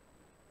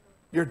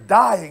 You're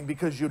dying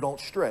because you don't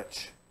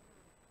stretch.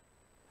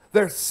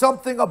 There's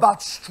something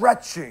about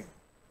stretching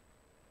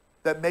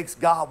that makes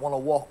God want to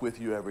walk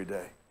with you every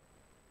day.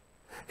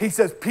 He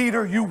says,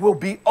 Peter, you will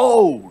be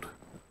old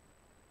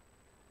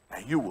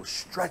and you will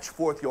stretch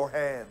forth your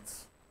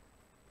hands.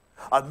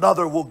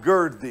 Another will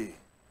gird thee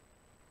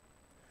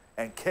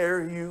and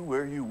carry you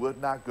where you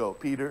would not go.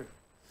 Peter,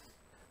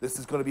 this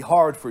is going to be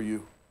hard for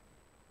you.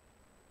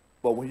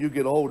 But when you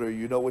get older,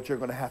 you know what you're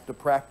going to have to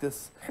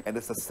practice, and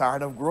it's a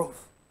sign of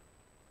growth.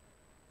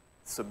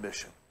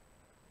 Submission.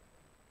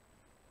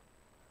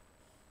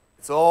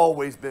 It's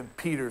always been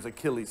Peter's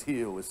Achilles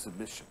heel is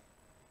submission.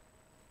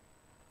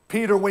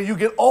 Peter, when you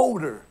get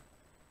older,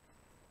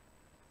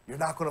 you're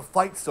not going to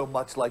fight so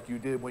much like you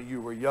did when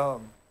you were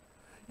young.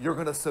 You're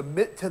going to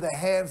submit to the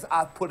hands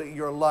I put in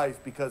your life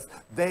because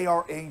they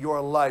are in your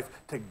life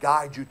to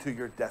guide you to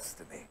your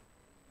destiny.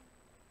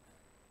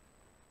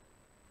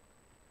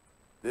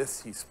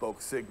 This he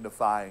spoke,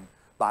 signifying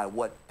by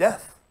what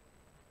death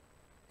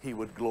he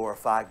would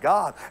glorify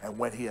God. And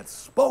when he had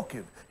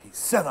spoken, he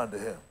said unto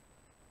him,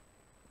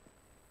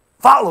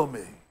 follow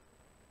me.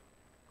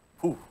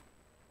 Ooh.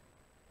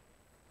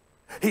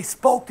 He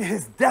spoke to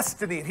his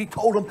destiny and he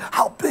told him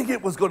how big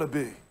it was going to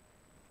be.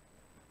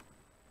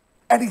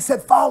 And he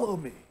said, follow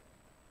me.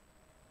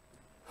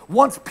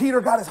 Once Peter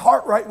got his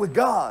heart right with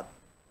God,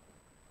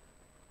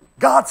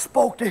 God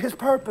spoke to his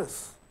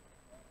purpose.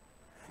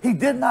 He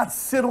did not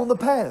sit on the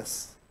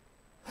past.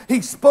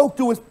 He spoke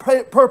to his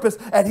purpose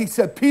and he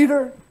said,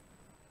 Peter,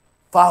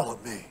 follow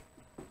me.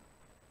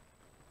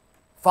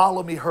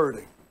 Follow me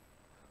hurting.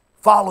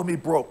 Follow me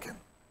broken.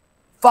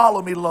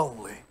 Follow me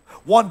lonely.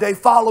 One day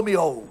follow me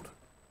old.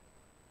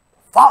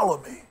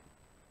 Follow me.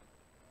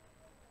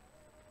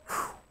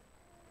 Whew.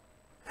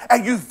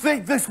 And you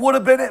think this would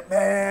have been it?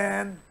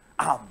 Man,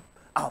 I'm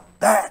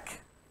back.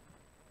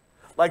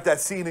 Like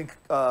that scene in,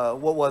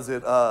 what was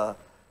it?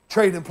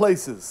 Trading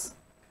Places.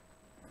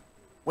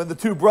 When the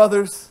two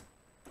brothers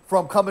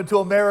from Coming to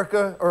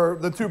America, or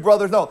the two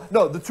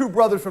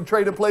brothers from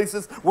Trading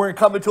Places were in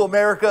Coming to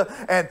America,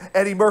 and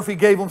Eddie Murphy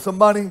gave them some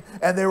money,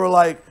 and they were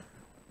like,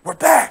 we're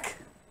back.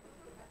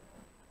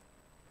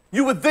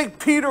 You would think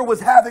Peter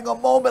was having a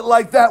moment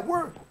like that.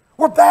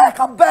 We're back,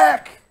 I'm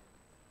back.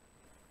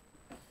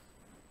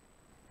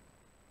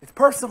 It's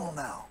personal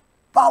now.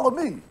 Follow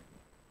me.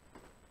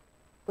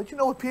 But you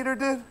know what Peter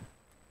did?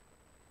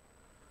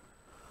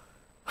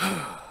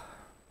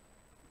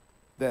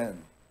 Then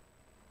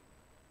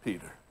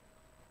Peter,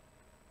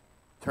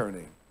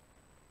 turning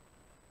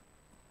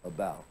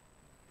about.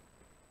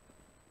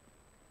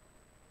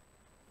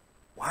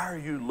 Why are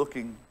you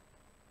looking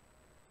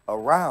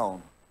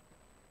around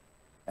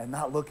and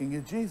not looking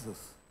at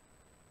Jesus?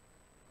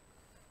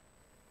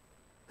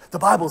 The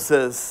Bible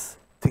says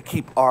to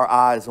keep our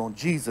eyes on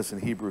Jesus in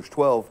Hebrews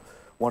 12,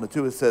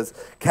 1-2. It says,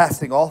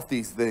 casting off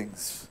these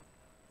things,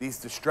 these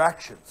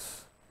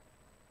distractions,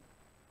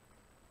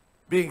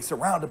 being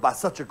surrounded by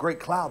such a great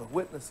cloud of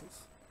witnesses.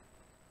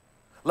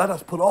 Let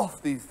us put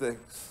off these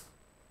things.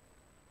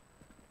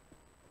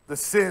 The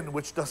sin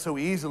which does so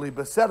easily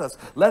beset us.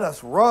 Let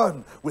us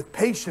run with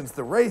patience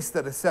the race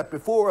that is set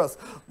before us,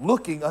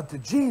 looking unto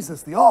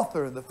Jesus, the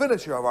author and the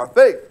finisher of our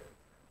faith.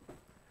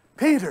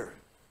 Peter,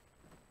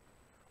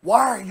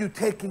 why are you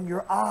taking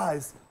your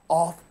eyes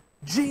off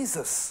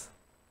Jesus?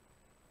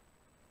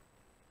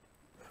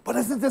 But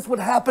isn't this what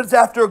happens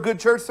after a good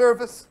church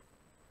service?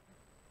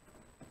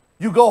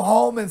 You go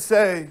home and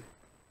say,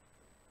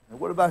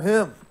 what about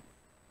him?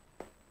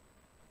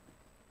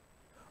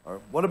 Or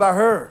what about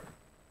her?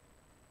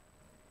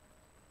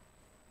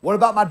 What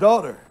about my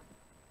daughter?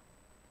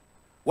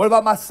 What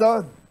about my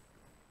son?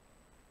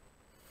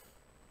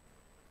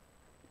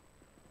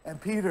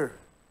 And Peter,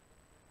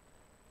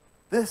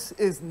 this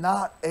is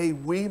not a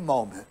we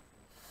moment.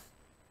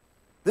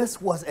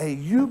 This was a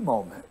you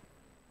moment.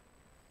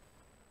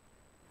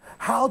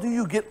 How do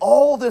you get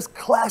all this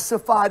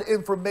classified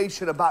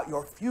information about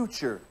your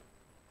future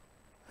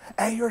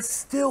and you're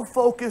still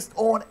focused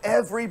on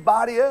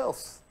everybody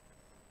else?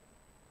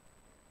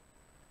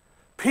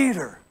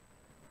 Peter,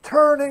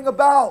 turning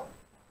about.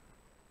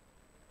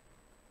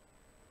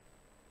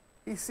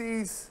 He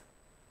sees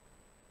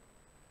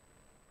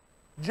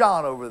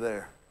John over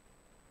there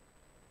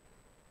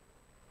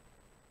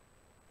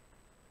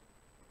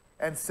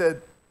and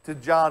said to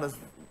John,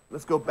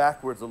 let's go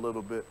backwards a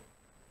little bit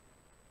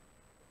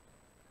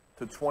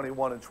to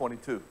 21 and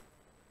 22.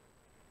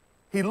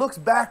 He looks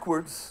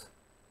backwards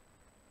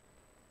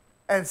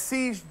and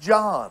sees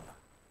John,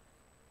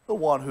 the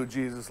one who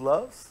Jesus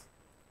loves,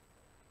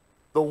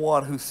 the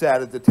one who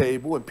sat at the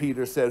table and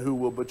Peter said, who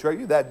will betray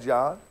you? That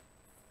John.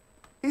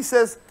 He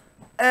says,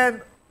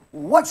 and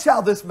what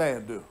shall this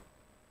man do?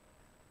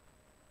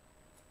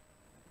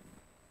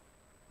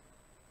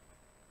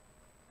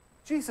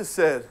 Jesus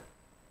said,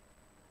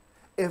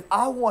 if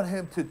I want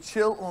him to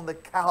chill on the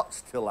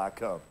couch till I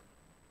come,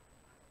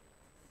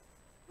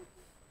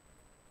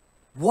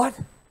 what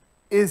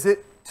is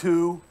it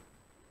to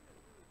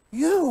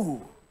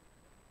you?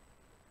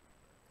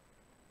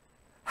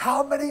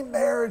 How many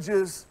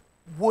marriages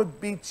would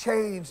be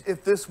changed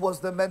if this was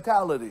the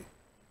mentality?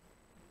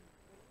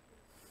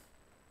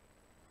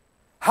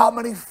 How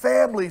many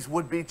families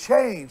would be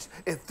changed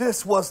if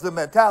this was the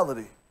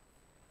mentality?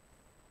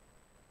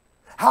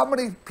 How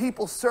many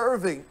people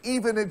serving,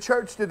 even in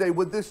church today,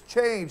 would this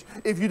change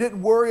if you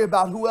didn't worry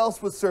about who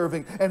else was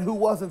serving and who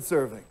wasn't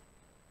serving?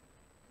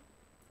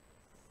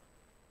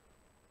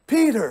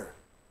 Peter,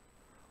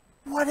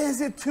 what is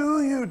it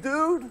to you,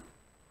 dude?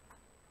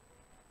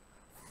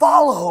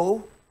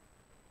 Follow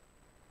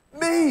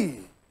me.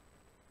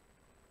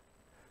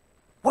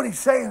 What he's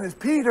saying is,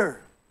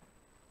 Peter,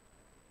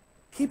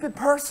 keep it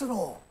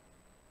personal.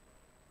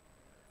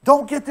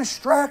 Don't get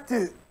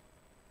distracted.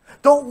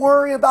 Don't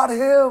worry about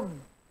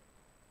him.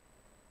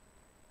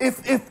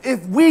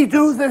 If we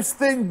do this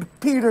thing,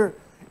 Peter,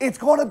 it's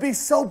going to be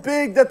so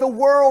big that the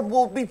world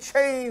will be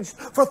changed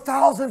for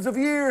thousands of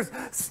years.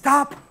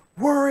 Stop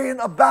worrying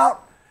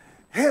about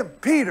him.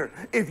 Peter,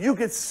 if you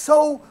get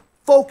so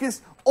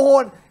focused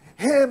on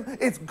him,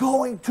 it's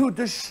going to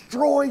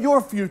destroy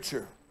your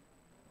future.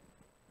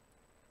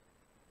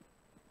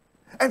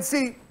 And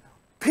see,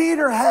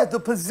 Peter had the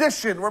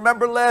position.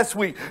 Remember last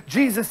week,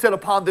 Jesus said,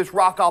 upon this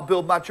rock I'll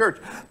build my church.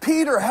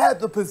 Peter had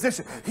the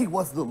position. He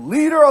was the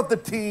leader of the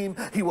team.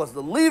 He was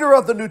the leader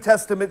of the New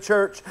Testament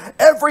church.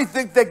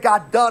 Everything that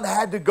got done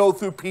had to go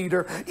through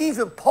Peter.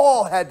 Even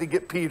Paul had to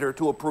get Peter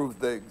to approve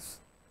things.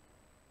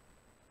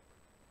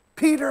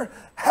 Peter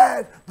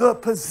had the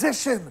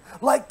position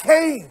like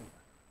Cain.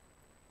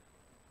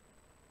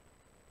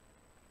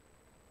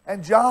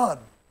 And John,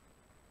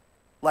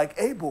 like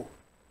Abel,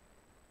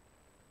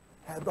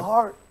 had the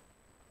heart.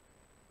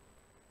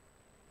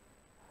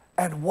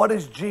 And what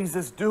is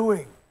Jesus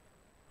doing?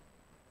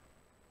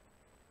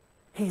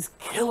 He's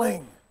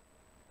killing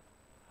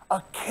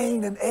a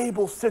Cain and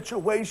Abel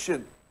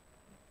situation.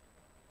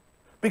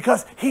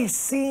 Because he's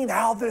seen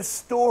how this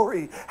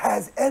story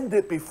has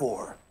ended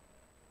before.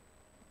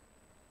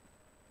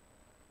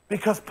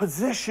 Because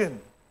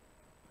position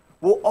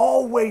will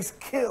always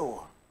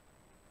kill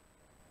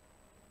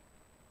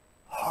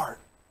heart.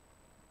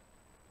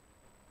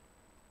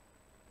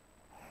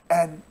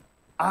 And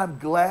I'm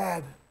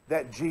glad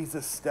that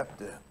Jesus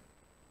stepped in.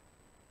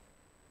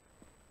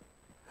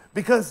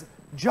 Because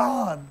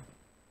John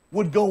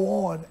would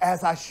go on,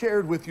 as I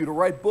shared with you, to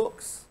write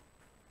books.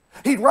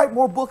 He'd write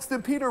more books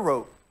than Peter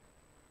wrote.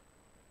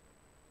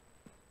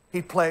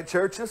 He'd plant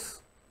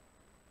churches.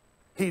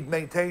 He'd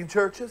maintain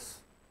churches.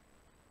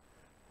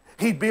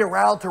 He'd be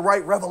around to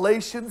write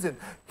Revelations and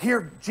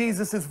hear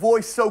Jesus'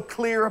 voice so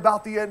clear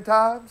about the end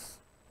times.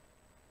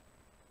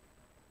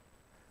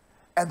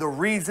 And the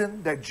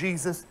reason that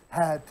Jesus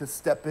had to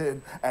step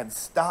in and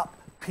stop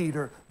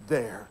Peter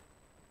there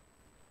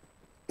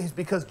is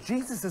because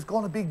Jesus is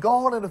going to be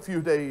gone in a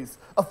few days,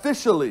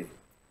 officially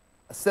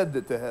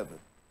ascended to heaven.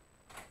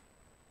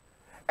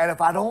 And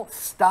if I don't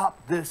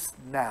stop this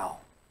now,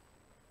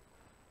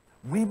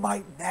 we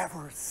might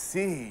never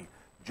see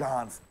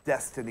John's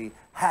destiny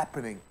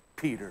happening,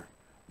 Peter,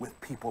 with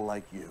people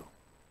like you.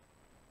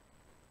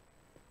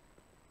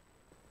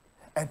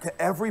 And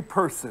to every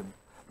person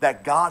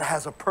that God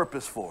has a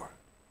purpose for,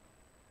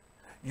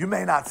 you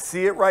may not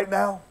see it right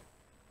now,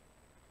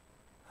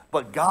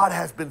 but God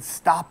has been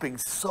stopping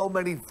so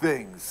many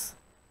things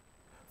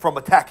from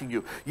attacking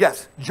you.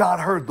 Yes, John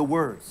heard the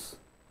words.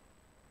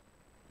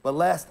 But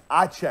last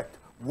I checked,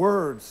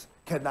 words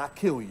cannot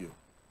kill you.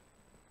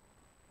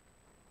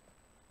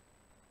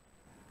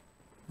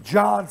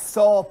 John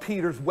saw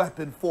Peter's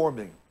weapon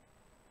forming,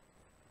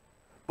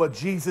 but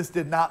Jesus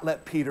did not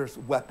let Peter's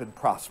weapon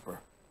prosper.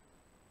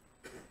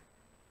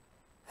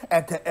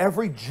 And to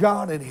every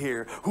John in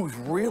here who's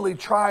really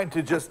trying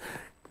to just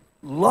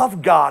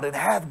love God and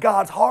have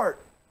God's heart,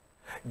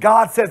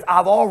 God says,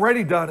 I've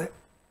already done it,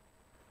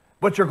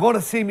 but you're going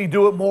to see me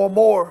do it more and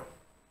more.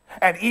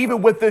 And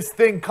even with this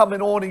thing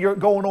going on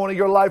in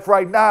your life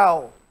right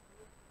now,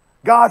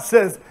 God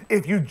says,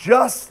 if you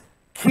just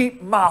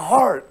keep my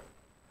heart,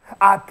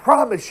 I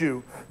promise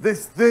you,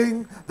 this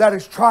thing that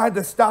is trying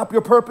to stop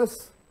your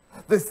purpose,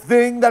 this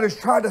thing that is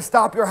trying to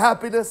stop your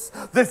happiness,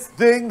 this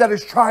thing that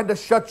is trying to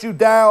shut you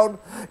down,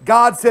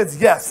 God says,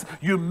 yes,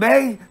 you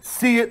may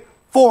see it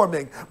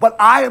forming, but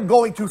I am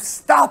going to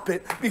stop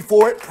it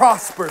before it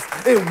prospers.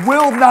 It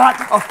will not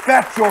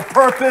affect your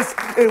purpose.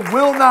 It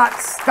will not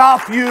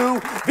stop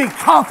you. Be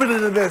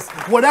confident in this.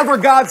 Whatever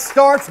God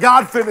starts,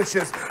 God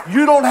finishes.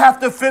 You don't have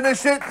to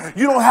finish it.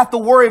 You don't have to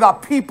worry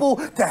about people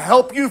to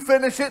help you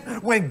finish it.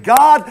 When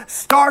God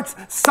starts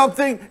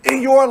something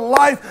in your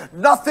life,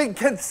 nothing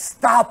can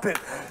stop it.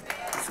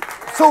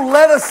 So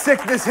let a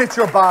sickness hit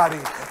your body.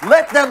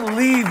 Let them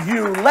leave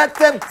you. Let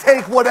them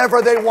take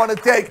whatever they want to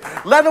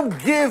take. Let them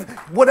give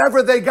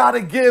whatever they got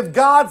to give.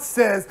 God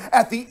says,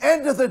 at the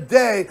end of the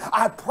day,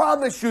 I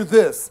promise you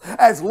this,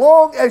 as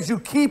long as you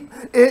keep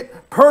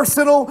it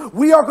personal,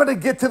 we are going to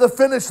get to the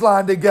finish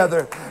line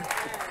together.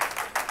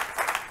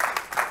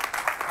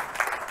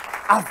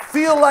 I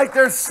feel like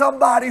there's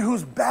somebody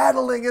who's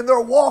battling in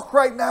their walk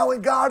right now,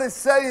 and God is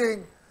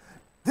saying,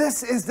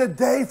 this is the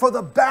day for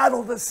the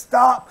battle to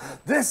stop.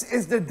 This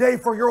is the day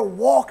for your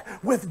walk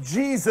with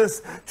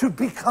Jesus to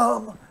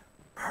become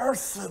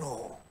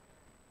personal.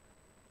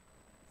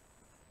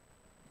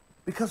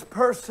 Because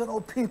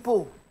personal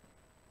people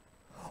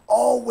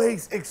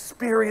always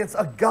experience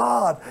a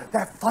God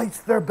that fights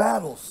their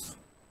battles.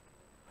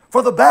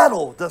 For the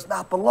battle does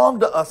not belong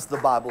to us, the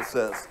Bible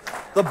says.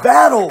 The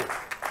battle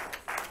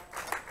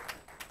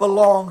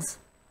belongs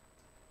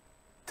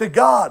to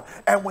God.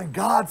 And when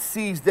God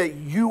sees that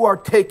you are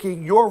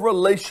taking your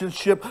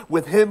relationship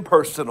with Him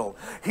personal,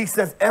 He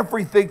says,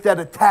 everything that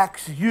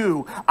attacks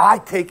you, I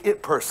take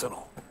it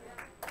personal.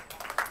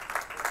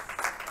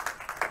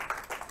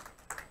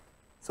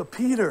 So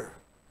Peter,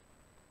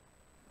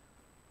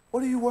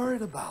 what are you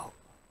worried about?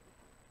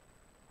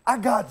 I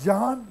got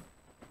John.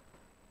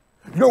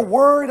 You're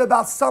worried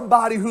about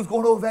somebody who's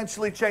going to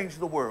eventually change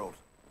the world.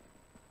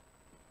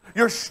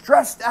 You're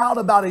stressed out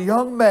about a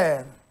young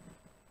man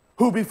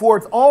who, before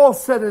it's all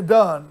said and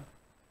done,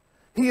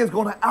 he is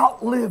going to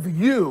outlive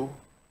you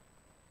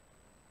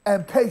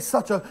and pay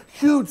such a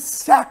huge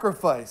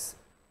sacrifice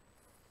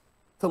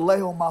to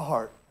lay on my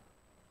heart.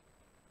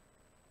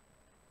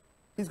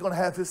 He's going to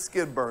have his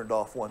skin burned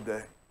off one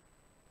day.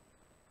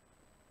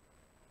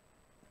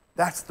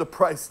 That's the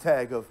price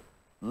tag of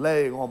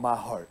laying on my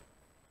heart.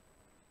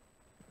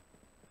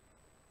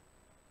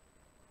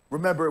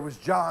 Remember, it was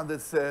John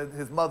that said,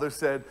 his mother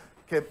said,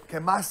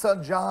 can my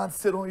son John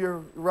sit on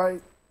your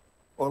right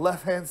or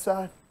left-hand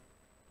side?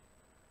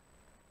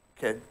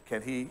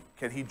 Can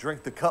he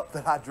drink the cup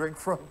that I drink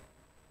from?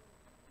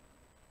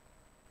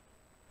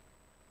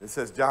 It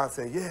says, John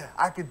said, yeah,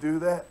 I could do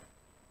that.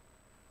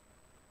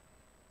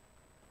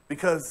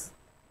 Because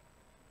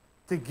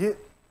to get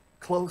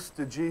close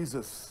to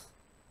Jesus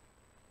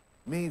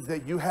means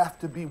that you have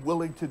to be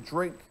willing to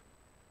drink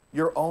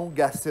your own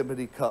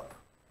Gethsemane cup.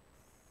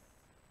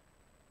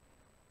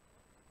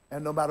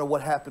 And no matter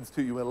what happens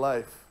to you in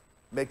life,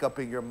 make up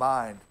in your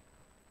mind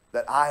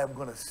that I am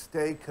going to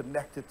stay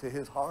connected to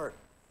his heart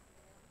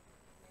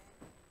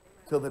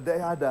till the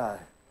day I die.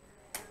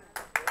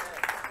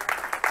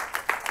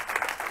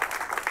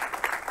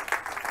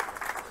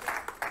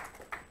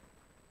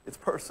 It's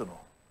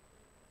personal.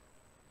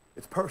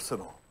 It's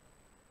personal.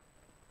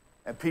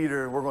 And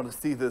Peter, we're going to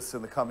see this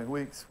in the coming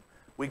weeks,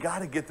 we got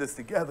to get this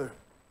together.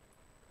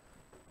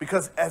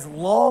 Because as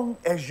long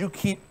as you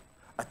keep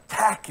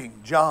attacking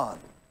John,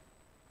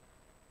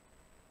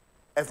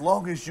 as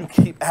long as you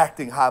keep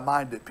acting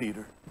high-minded,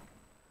 Peter,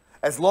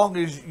 as long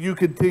as you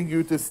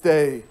continue to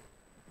stay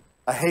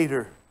a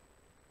hater,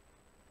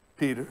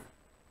 Peter,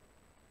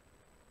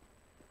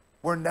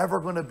 we're never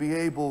going to be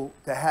able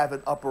to have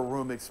an upper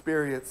room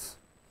experience,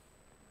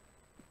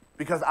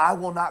 because I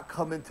will not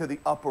come into the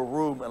upper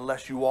room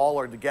unless you all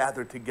are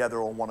gathered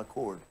together on one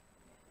accord.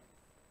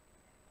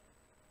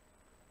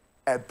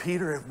 And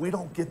Peter, if we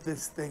don't get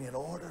this thing in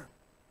order,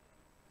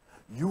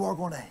 you are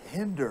going to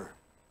hinder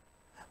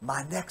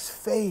my next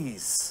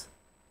phase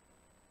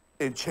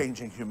in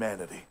changing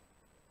humanity.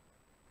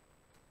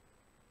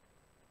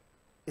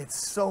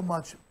 It's so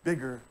much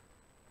bigger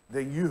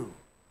than you.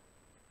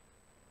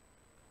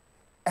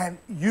 And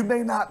you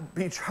may not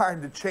be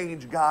trying to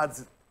change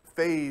God's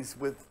phase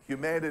with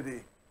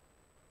humanity,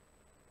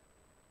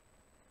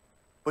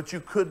 but you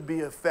could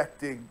be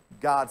affecting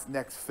God's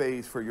next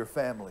phase for your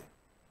family,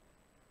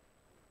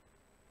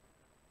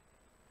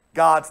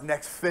 God's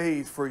next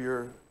phase for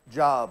your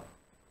job,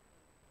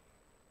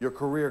 your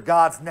career,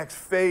 God's next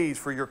phase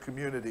for your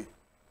community.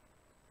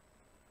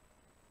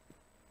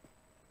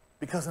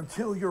 Because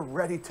until you're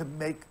ready to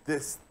make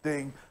this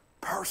thing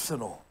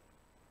personal,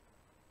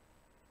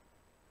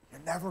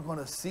 you're never going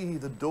to see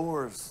the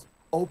doors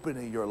open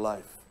in your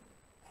life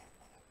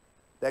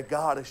that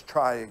God is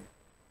trying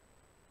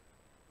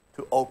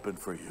to open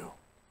for you.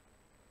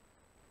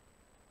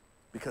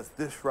 Because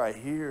this right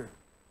here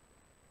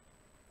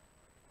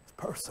is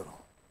personal.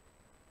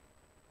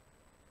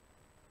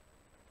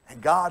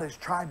 And God is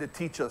trying to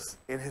teach us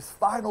in his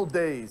final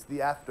days,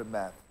 the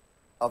aftermath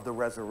of the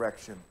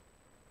resurrection,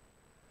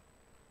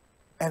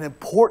 an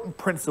important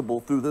principle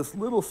through this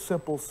little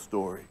simple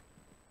story.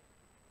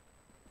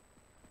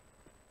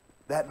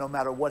 That no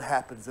matter what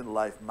happens in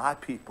life, my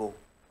people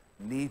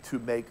need to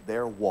make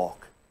their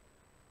walk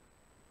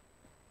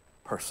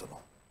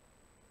personal.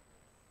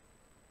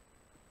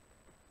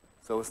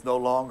 So it's no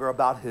longer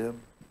about him,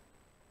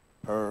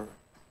 her,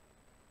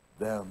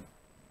 them.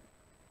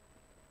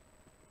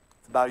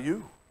 It's about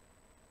you.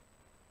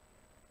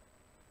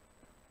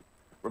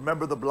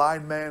 Remember the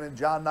blind man in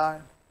John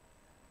 9?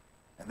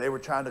 And they were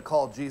trying to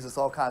call Jesus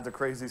all kinds of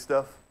crazy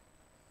stuff.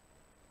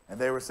 And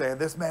they were saying,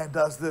 this man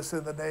does this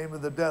in the name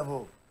of the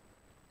devil.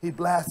 He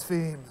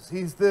blasphemes.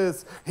 He's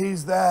this.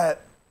 He's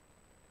that.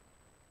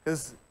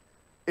 Because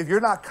if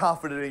you're not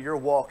confident in your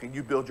walk and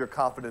you build your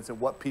confidence in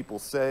what people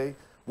say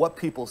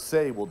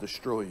will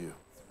destroy you.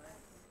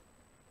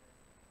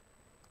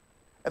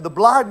 And the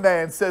blind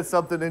man says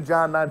something in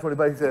John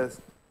 9:25. He says,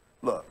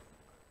 look,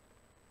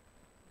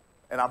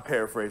 and I'm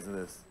paraphrasing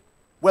this,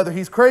 whether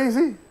he's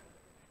crazy,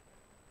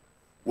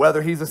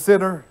 whether he's a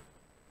sinner,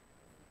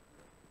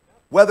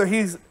 whether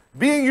he's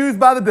being used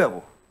by the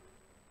devil,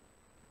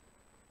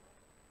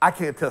 I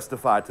can't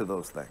testify to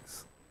those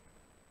things.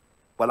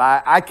 But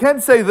I can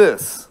say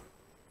this.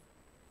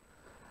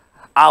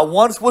 I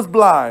once was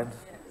blind,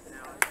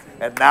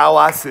 and now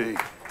I see.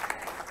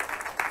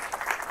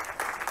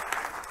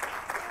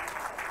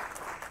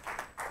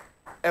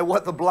 And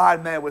what the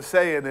blind man was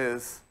saying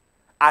is,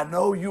 I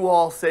know you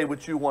all say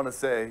what you want to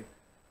say,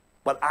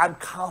 but I'm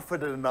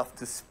confident enough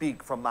to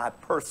speak from my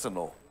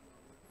personal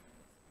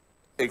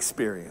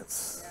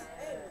experience.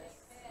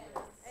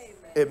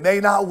 It may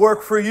not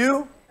work for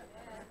you,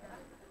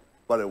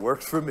 but it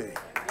works for me.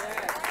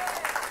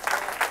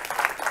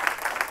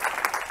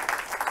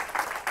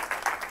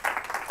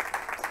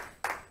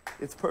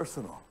 It's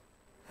personal.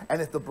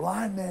 And if the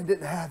blind man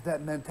didn't have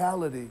that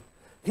mentality,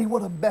 he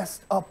would have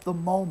messed up the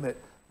moment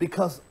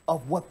because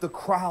of what the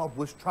crowd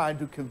was trying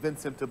to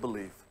convince him to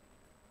believe.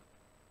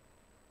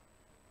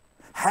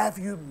 Have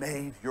you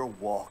made your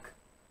walk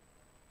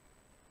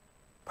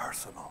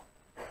personal?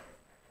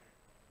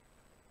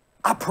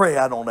 I pray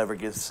I don't ever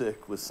get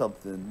sick with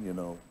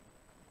something,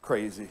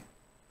 crazy.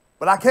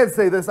 But I can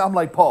say this, I'm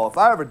like Paul. If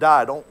I ever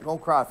die,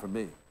 don't cry for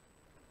me.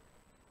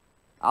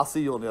 I'll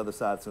see you on the other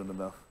side soon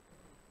enough.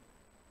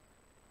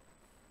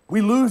 We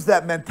lose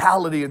that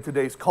mentality in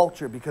today's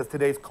culture because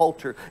today's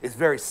culture is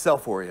very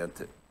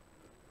self-oriented.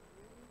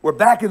 Where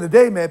back in the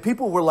day, man,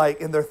 people were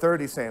like in their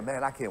 30s saying,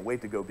 man, I can't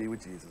wait to go be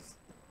with Jesus.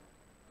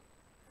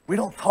 We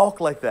don't talk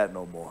like that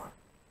no more.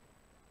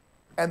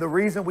 And the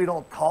reason we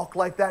don't talk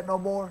like that no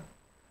more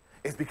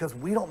is because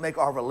we don't make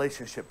our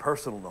relationship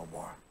personal no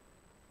more.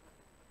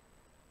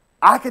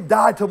 I could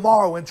die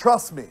tomorrow, and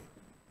trust me,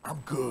 I'm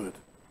good.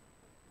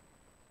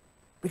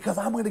 Because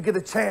I'm going to get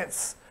a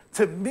chance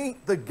to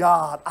meet the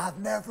God I've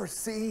never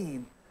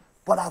seen,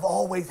 but I've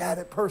always had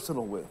it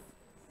personal with.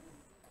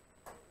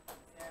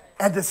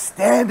 And to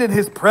stand in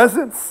his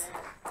presence,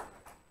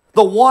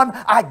 the one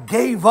I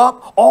gave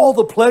up all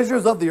the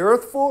pleasures of the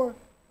earth for,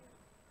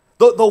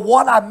 the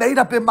one I made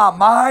up in my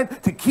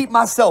mind to keep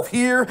myself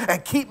here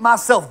and keep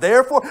myself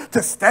there for,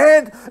 to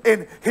stand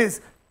in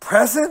his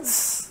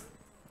presence.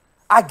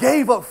 I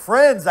gave up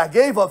friends, I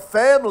gave up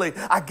family,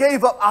 I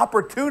gave up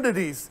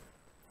opportunities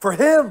for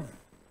him.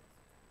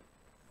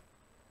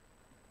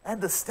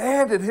 And to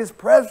stand in his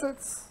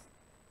presence,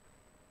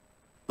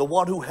 the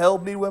one who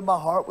held me when my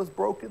heart was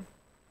broken,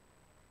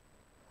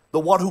 the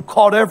one who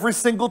caught every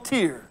single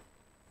tear,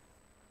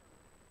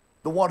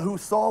 the one who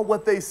saw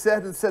what they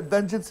said and said,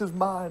 vengeance is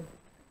mine,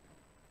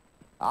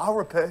 I'll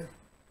repay.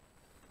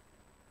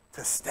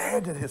 To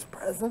stand in his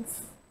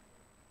presence.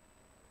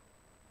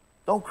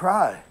 Don't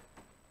cry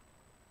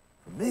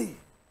for me.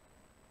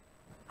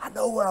 I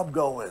know where I'm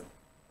going.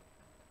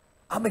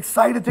 I'm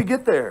excited to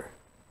get there.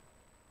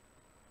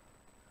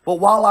 But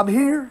while I'm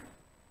here,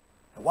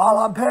 and while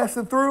I'm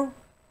passing through,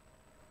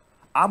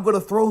 I'm going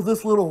to throw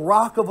this little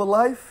rock of a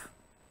life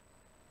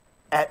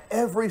at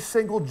every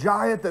single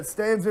giant that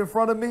stands in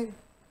front of me,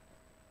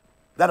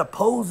 that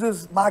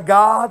opposes my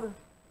God.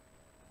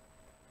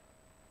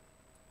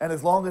 And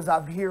as long as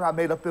I'm here, I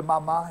made up in my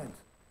mind,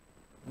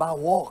 my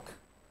walk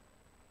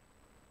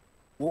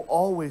will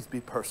always be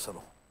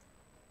personal.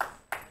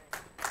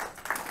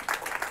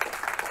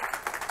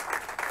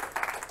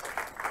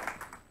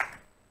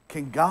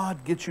 Can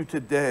God get you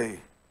today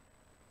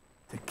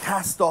to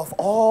cast off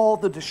all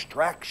the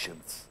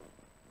distractions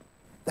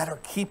that are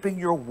keeping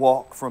your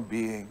walk from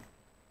being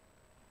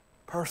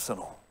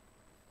personal?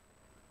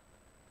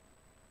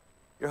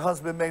 Your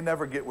husband may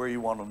never get where you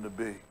want him to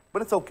be,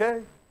 but it's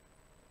okay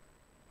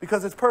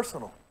because it's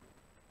personal.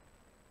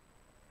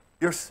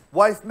 Your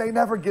wife may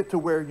never get to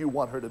where you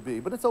want her to be,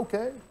 but it's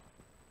okay.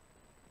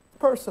 It's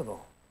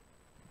personal.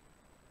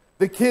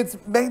 The kids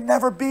may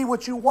never be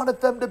what you wanted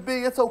them to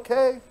be. It's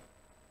okay.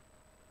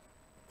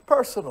 It's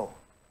personal.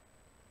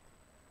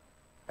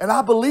 And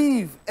I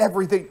believe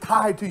everything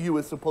tied to you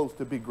is supposed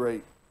to be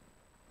great.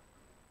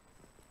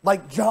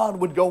 Like John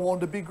would go on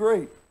to be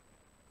great.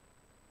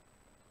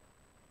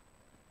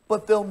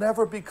 But they'll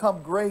never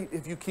become great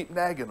if you keep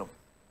nagging them.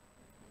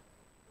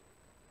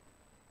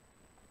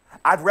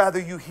 I'd rather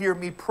you hear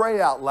me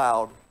pray out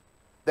loud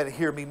than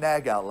hear me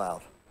nag out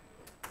loud.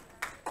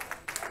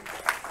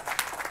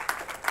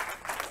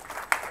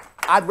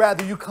 I'd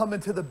rather you come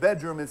into the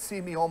bedroom and see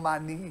me on my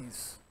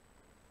knees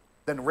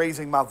than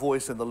raising my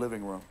voice in the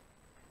living room.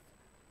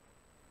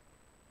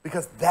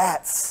 Because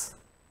that's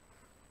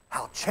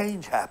how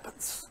change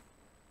happens.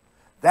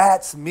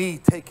 That's me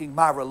taking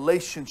my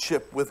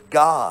relationship with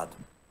God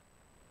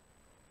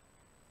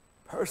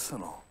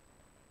personal.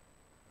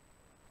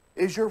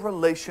 Is your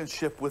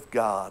relationship with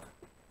God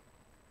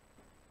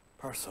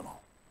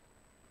personal?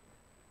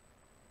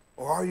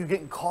 Or are you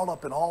getting caught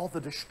up in all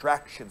the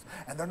distractions?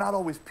 And they're not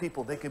always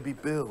people. They can be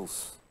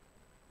bills.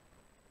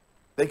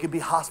 They can be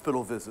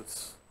hospital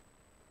visits.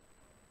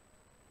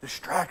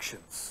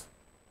 Distractions.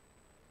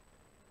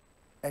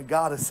 And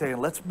God is saying,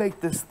 let's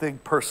make this thing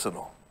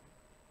personal.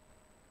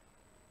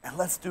 And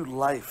let's do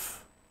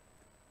life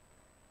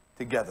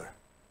together.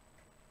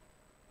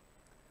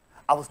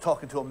 I was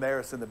talking to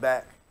Amaris in the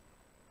back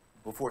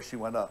before she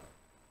went up.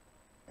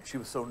 And she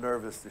was so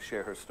nervous to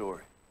share her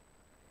story.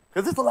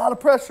 Because it's a lot of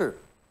pressure.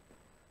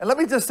 And let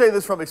me just say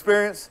this from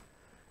experience.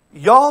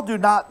 Y'all do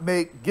not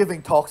make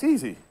giving talks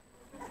easy.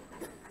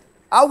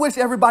 I wish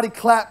everybody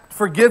clapped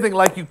for giving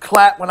like you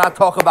clap when I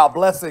talk about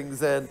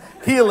blessings and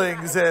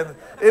healings, and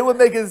it would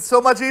make it so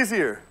much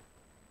easier.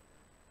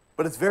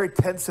 But it's very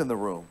tense in the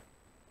room.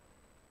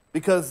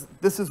 Because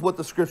this is what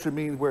the scripture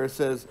means where it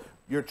says,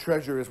 your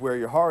treasure is where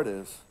your heart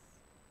is.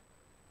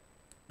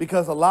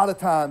 Because a lot of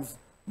times,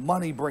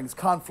 money brings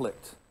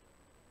conflict.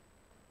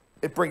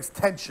 It brings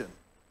tension.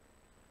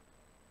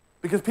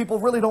 Because people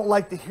really don't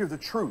like to hear the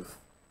truth.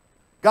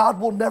 God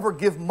will never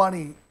give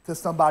money to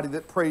somebody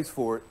that prays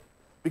for it.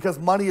 Because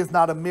money is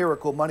not a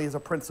miracle, money is a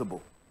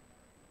principle.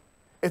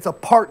 It's a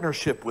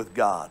partnership with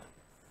God.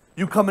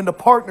 You come into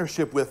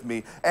partnership with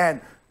me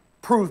and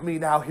prove me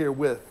now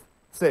herewith,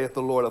 saith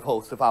the Lord of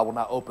hosts, if I will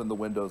not open the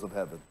windows of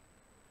heaven.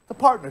 It's a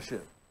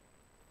partnership.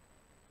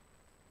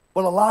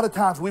 But a lot of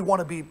times we want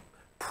to be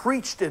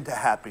preached into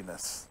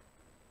happiness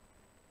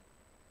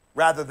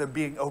rather than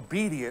being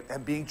obedient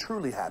and being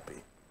truly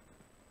happy.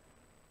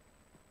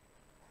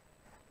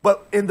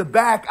 But in the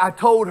back, I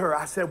told her,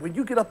 I said, when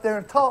you get up there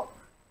and talk,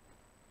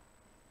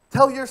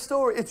 tell your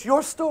story. It's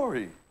your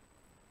story.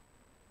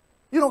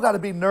 You don't got to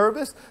be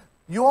nervous.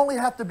 You only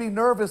have to be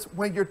nervous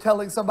when you're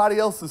telling somebody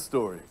else's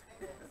story.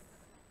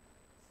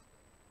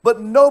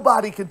 But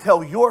nobody can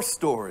tell your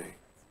story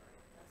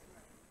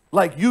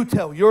like you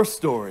tell your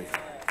story.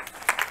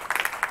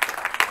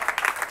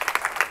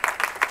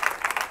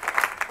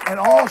 And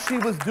all she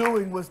was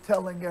doing was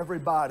telling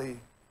everybody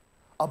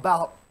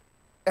about,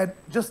 and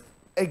just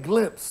a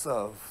glimpse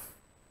of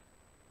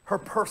her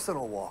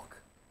personal walk.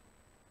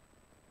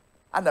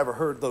 I never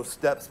heard those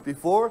steps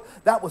before.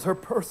 That was her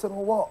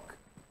personal walk.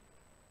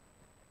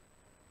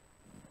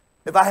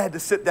 If I had to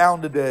sit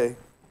down today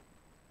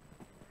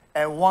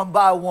and one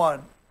by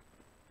one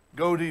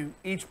go to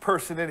each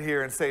person in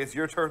here and say, it's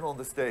your turn on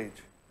the stage.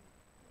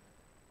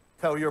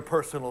 Tell your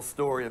personal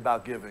story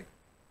about giving.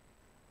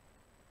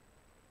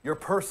 Your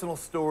personal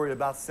story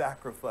about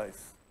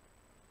sacrifice.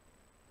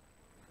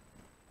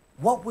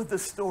 What would the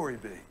story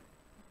be?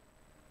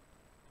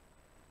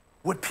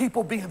 Would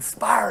people be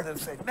inspired and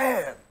say,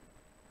 man,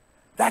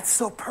 that's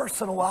so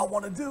personal, I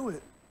want to do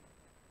it?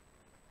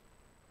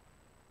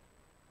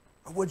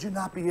 Or would you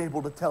not be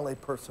able to tell a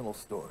personal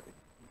story?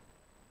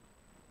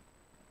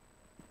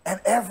 And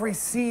every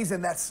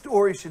season that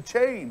story should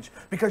change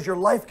because your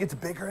life gets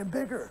bigger and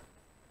bigger.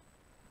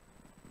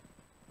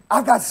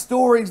 I've got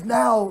stories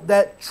now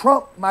that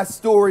trump my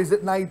stories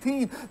at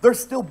 19. They're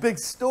still big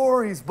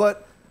stories,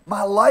 but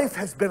my life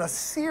has been a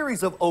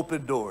series of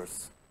open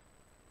doors.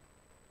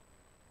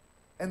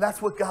 And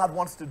that's what God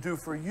wants to do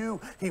for you.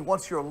 He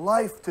wants your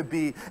life to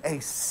be a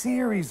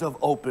series of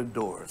open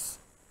doors.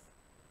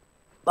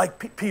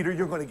 Like Peter,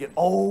 you're going to get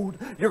old.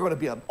 You're going to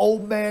be an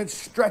old man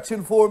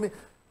stretching for me.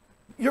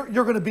 You're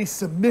going to be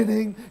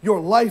submitting your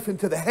life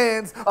into the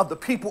hands of the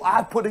people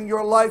I put in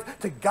your life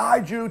to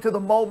guide you to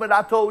the moment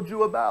I told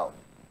you about.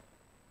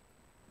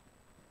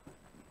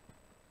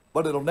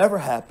 But it'll never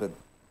happen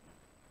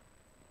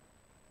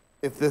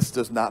if this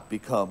does not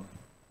become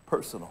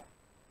personal.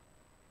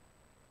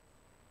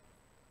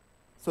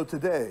 So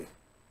today,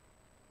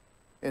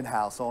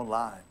 in-house,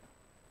 online,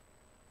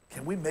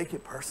 can we make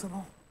it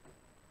personal?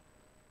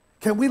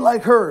 Can we,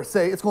 like her,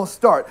 say it's going to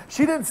start?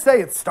 She didn't say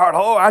it start.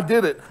 Oh, I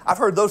did it. I've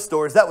heard those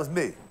stories. That was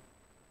me.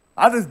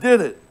 I just did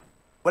it.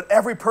 But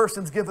every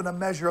person's given a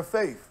measure of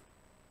faith.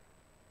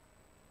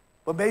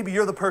 But maybe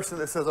you're the person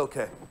that says,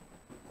 okay,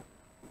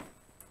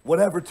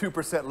 whatever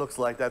 2% looks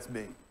like, that's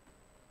me.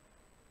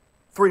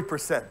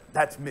 3%,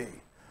 that's me.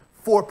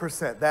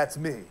 4%, that's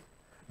me.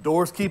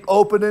 Doors keep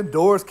opening,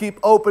 doors keep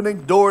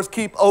opening, doors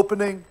keep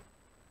opening.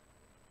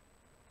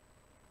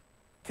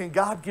 Can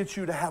God get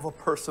you to have a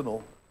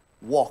personal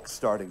walk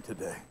starting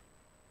today?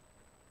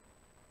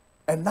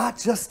 And not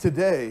just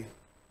today,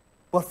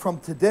 but from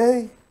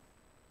today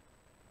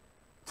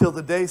till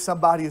the day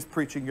somebody is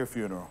preaching your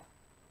funeral.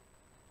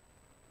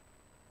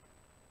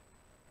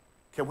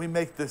 Can we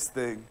make this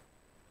thing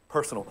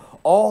personal?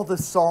 All the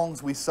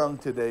songs we sung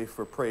today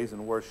for praise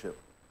and worship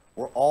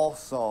were all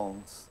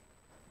songs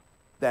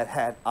that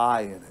had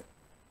I in it.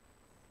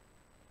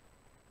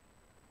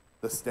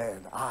 The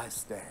stand, I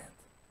stand.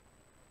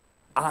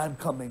 I'm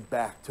coming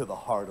back to the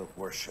heart of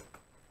worship.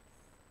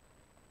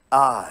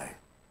 I.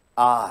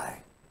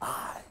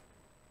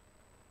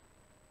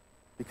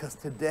 Because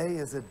today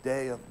is a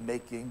day of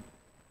making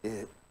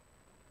it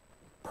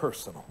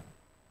personal.